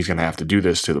he's going to have to do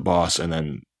this to the boss, and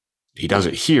then he does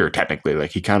it here. Technically,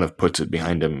 like he kind of puts it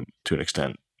behind him to an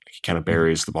extent. He kind of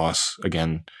buries the boss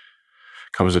again,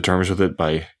 comes to terms with it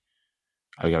by.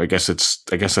 I guess that's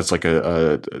like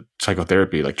a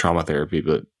psychotherapy, like trauma therapy,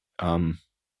 but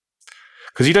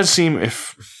because he does seem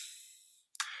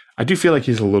I do feel like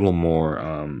he's a little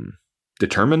more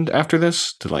determined after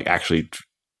this to like actually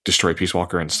destroy Peace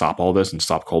Walker and stop all this and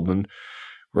stop Coldman.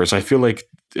 Whereas I feel like,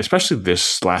 especially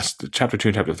this last chapter 2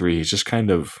 and chapter 3, he's just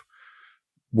kind of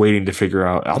waiting to figure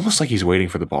out, almost like he's waiting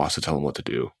for the boss to tell him what to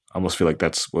do. I almost feel like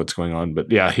that's what's going on.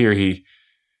 But yeah, here he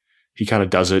kind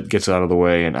of does it, gets it out of the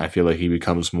way, and I feel like he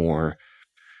becomes more.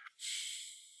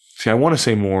 See, I want to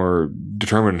say more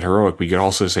determined and heroic, but you could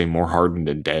also say more hardened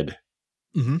and dead.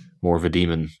 Mm-hmm. More of a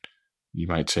demon, you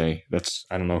might say.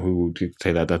 I don't know who to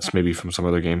say that. That's maybe from some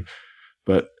other game.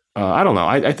 But I don't know.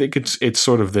 I think it's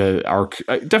sort of the arc,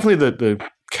 definitely the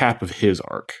cap of his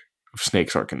arc, of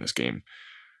Snake's arc in this game.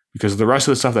 Because the rest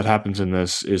of the stuff that happens in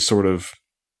this is sort of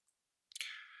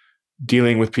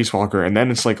dealing with Peace Walker, and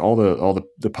then it's like all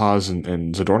the Paz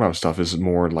and Zadornov stuff is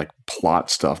more like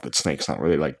plot stuff that Snake's not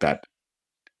really like that.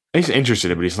 He's interested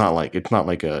in, but it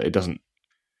doesn't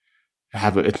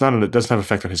have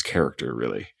effect on his character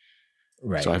really.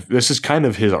 Right. So this is kind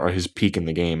of his peak in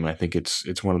the game, and I think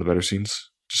it's one of the better scenes.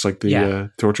 Just like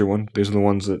the torture one. These are the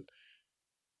ones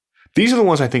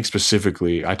I think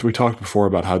specifically. We talked before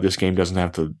about how this game doesn't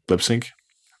have to lip sync.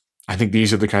 I think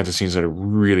these are the kinds of scenes that are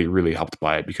really, really helped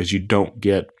by it, because you don't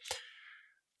get,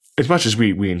 as much as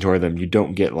we enjoy them, you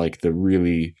don't get like the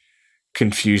really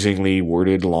confusingly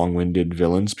worded, long-winded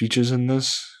villain speeches in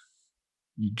this.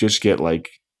 You just get like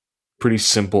pretty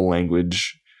simple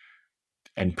language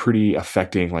and pretty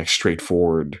affecting, like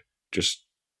straightforward. It's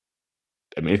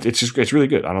really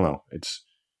good. I don't know.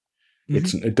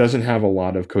 It doesn't have a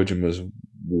lot of Kojima's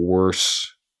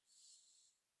worse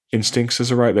instincts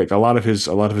as a writer. Like a lot of his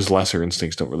lesser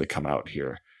instincts don't really come out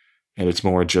here, and it's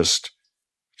more just.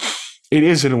 It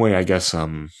is in a way, I guess,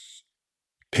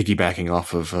 piggybacking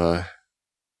off of the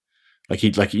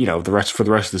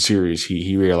rest of the series.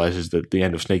 He realizes that the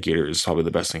end of Snake Eater is probably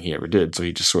the best thing he ever did, so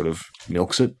he just sort of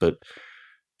milks it. But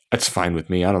that's fine with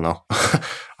me. I don't know.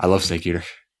 I love Snake Eater.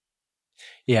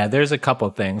 Yeah, there's a couple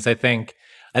things. I think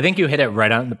you hit it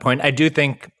right on the point. I do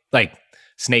think like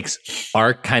Snake's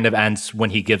arc kind of ends when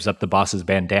he gives up the boss's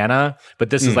bandana, but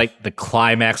this is like the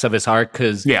climax of his arc,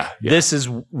 because this is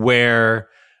where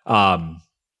like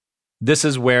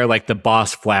the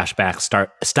boss flashbacks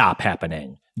stop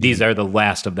happening. These are the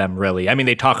last of them, really. I mean,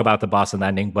 they talk about the boss and the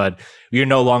ending, but you're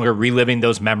no longer reliving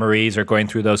those memories or going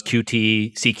through those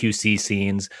CQC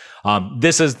scenes.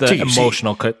 This is the CQC.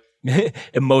 emotional.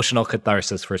 emotional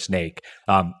catharsis for Snake.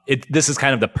 This is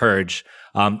kind of the purge.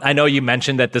 I know you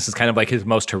mentioned that this is kind of like his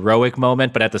most heroic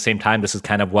moment, but at the same time, this is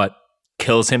kind of what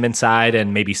kills him inside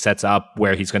and maybe sets up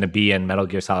where he's going to be in Metal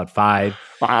Gear Solid 5.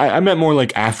 I meant more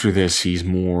like after this, he's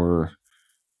more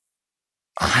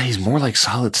like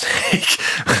Solid Snake.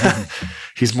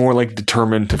 He's more like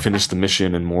determined to finish the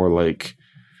mission and more like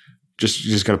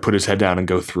just got to put his head down and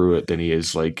go through it than he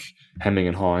is like hemming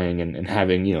and hawing and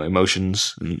having,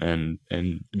 emotions and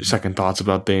second thoughts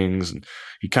about things. And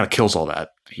he kind of kills all that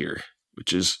here,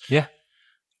 which is, yeah.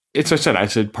 I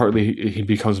said partly he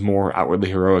becomes more outwardly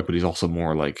heroic, but he's also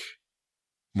more like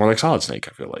Solid Snake.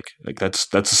 I feel like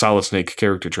that's a Solid Snake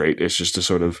character trait. It's just to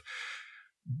sort of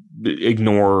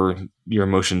ignore your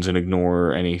emotions and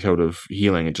ignore any sort of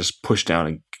healing and just push down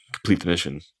and complete the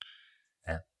mission.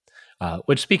 Yeah.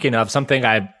 Which, speaking of, something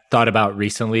I've thought about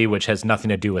recently, which has nothing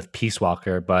to do with Peace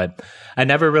Walker, but I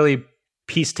never really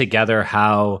pieced together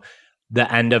how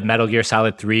the end of Metal Gear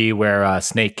Solid 3, where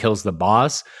Snake kills the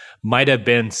boss, might have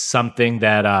been something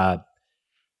that,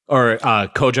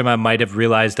 Kojima might have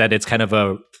realized that it's kind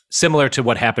of similar to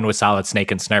what happened with Solid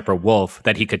Snake and Sniper Wolf,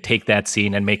 that he could take that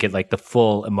scene and make it like the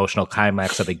full emotional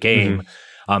climax of the game.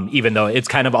 Even though it's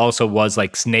kind of also was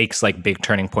like Snake's like big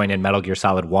turning point in Metal Gear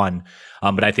Solid 1.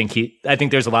 But I think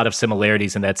there's a lot of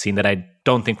similarities in that scene that I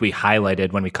don't think we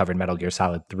highlighted when we covered Metal Gear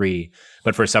Solid 3.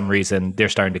 But for some reason, they're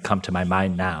starting to come to my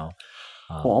mind now.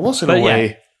 Almost in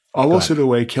a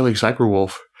way, killing Sniper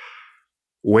Wolf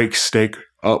wakes Snake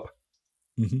up.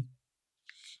 Mm-hmm.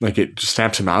 Like it just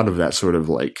snaps him out of that sort of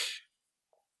like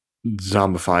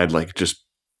zombified, like just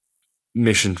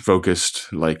mission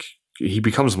focused, like he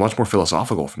becomes much more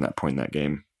philosophical from that point in that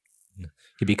game.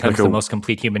 He becomes the most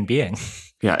complete human being.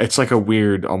 Yeah, it's like a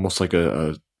weird, almost like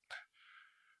a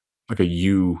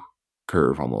U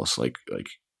curve, almost like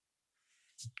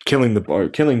killing the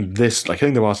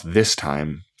boss this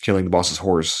time, killing the boss's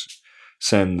horse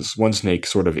sends one Snake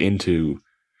sort of into.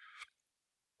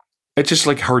 It just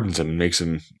like hardens him and makes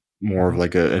him more of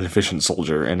like an efficient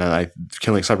soldier, and then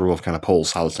killing Sniper Wolf kind of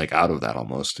pulls Solid Snake out of that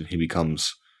almost, and he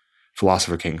becomes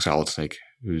Philosopher King Solid Snake,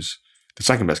 who's the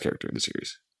second best character in the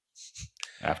series.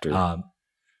 After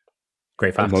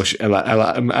Gray Fox.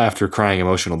 After crying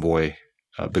emotional boy,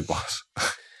 Big Boss.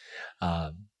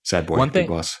 Sad boy, Big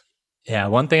Boss. Yeah,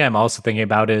 one thing I'm also thinking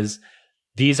about is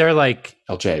these are like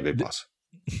LJ, Big Boss.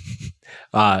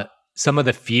 Some of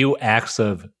the few acts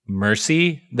of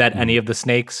mercy that any of the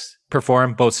Snakes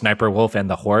perform, both Sniper Wolf and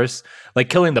the horse. Like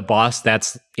killing the boss,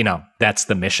 that's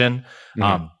the mission.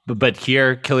 Mm-hmm. But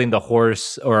here, killing the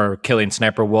horse or killing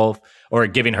Sniper Wolf or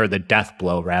giving her the death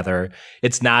blow, rather,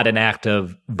 it's not an act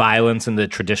of violence in the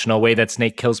traditional way that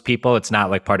Snake kills people. It's not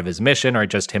like part of his mission or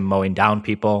just him mowing down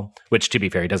people, which, to be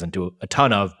fair, he doesn't do a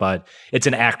ton of, but it's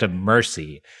an act of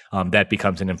mercy that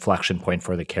becomes an inflection point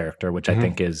for the character, which I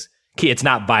think is key. It's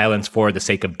not violence for the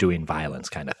sake of doing violence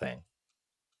kind of thing.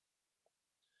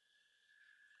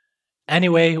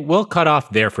 Anyway, we'll cut off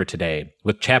there for today,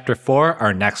 with Chapter 4,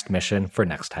 our next mission for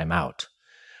next time out.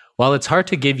 While it's hard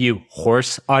to give you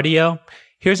horse audio,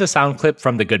 here's a sound clip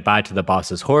from the Goodbye to the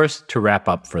Boss's Horse to wrap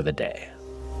up for the day.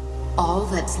 All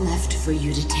that's left for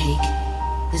you to take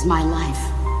is my life,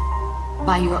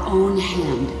 by your own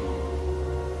hand.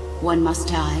 One must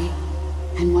die,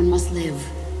 and one must live.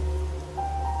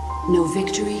 No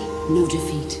victory, no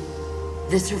defeat.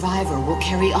 The survivor will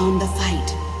carry on the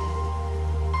fight.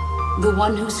 The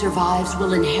one who survives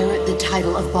will inherit the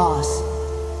title of boss.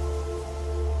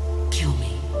 Kill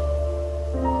me.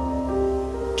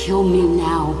 Kill me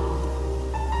now.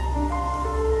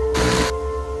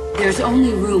 There's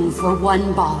only room for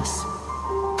one boss.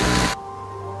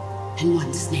 And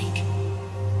one Snake.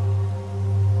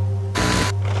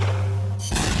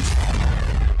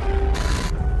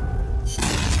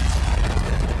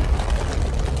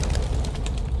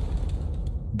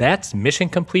 That's mission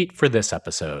complete for this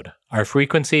episode. Our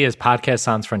frequency is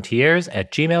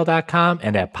podcastsansfrontiers@gmail.com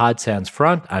and at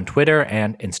podsansfront on Twitter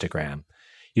and Instagram.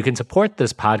 You can support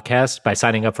this podcast by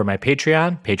signing up for my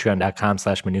Patreon,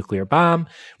 patreon.com/manuclearbomb,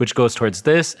 which goes towards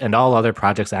this and all other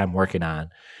projects I'm working on.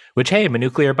 Which, hey,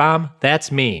 Manuclear Bomb,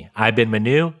 that's me. I've been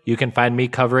Manu. You can find me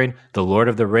covering The Lord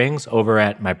of the Rings over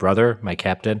at My Brother, My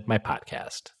Captain, My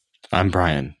Podcast. I'm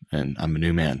Brian, and I'm a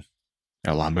new man.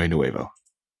 El Hombre Nuevo.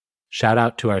 Shout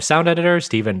out to our sound editor,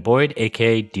 Stephen Boyd,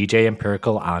 aka DJ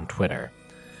Empirical on Twitter.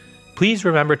 Please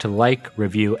remember to like,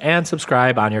 review, and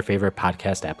subscribe on your favorite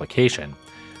podcast application.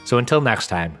 So until next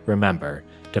time, remember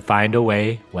to find a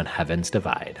way when heavens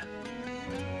divide.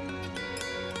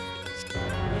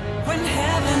 When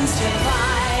heavens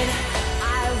divide,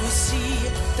 I will see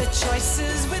the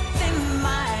choices within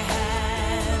my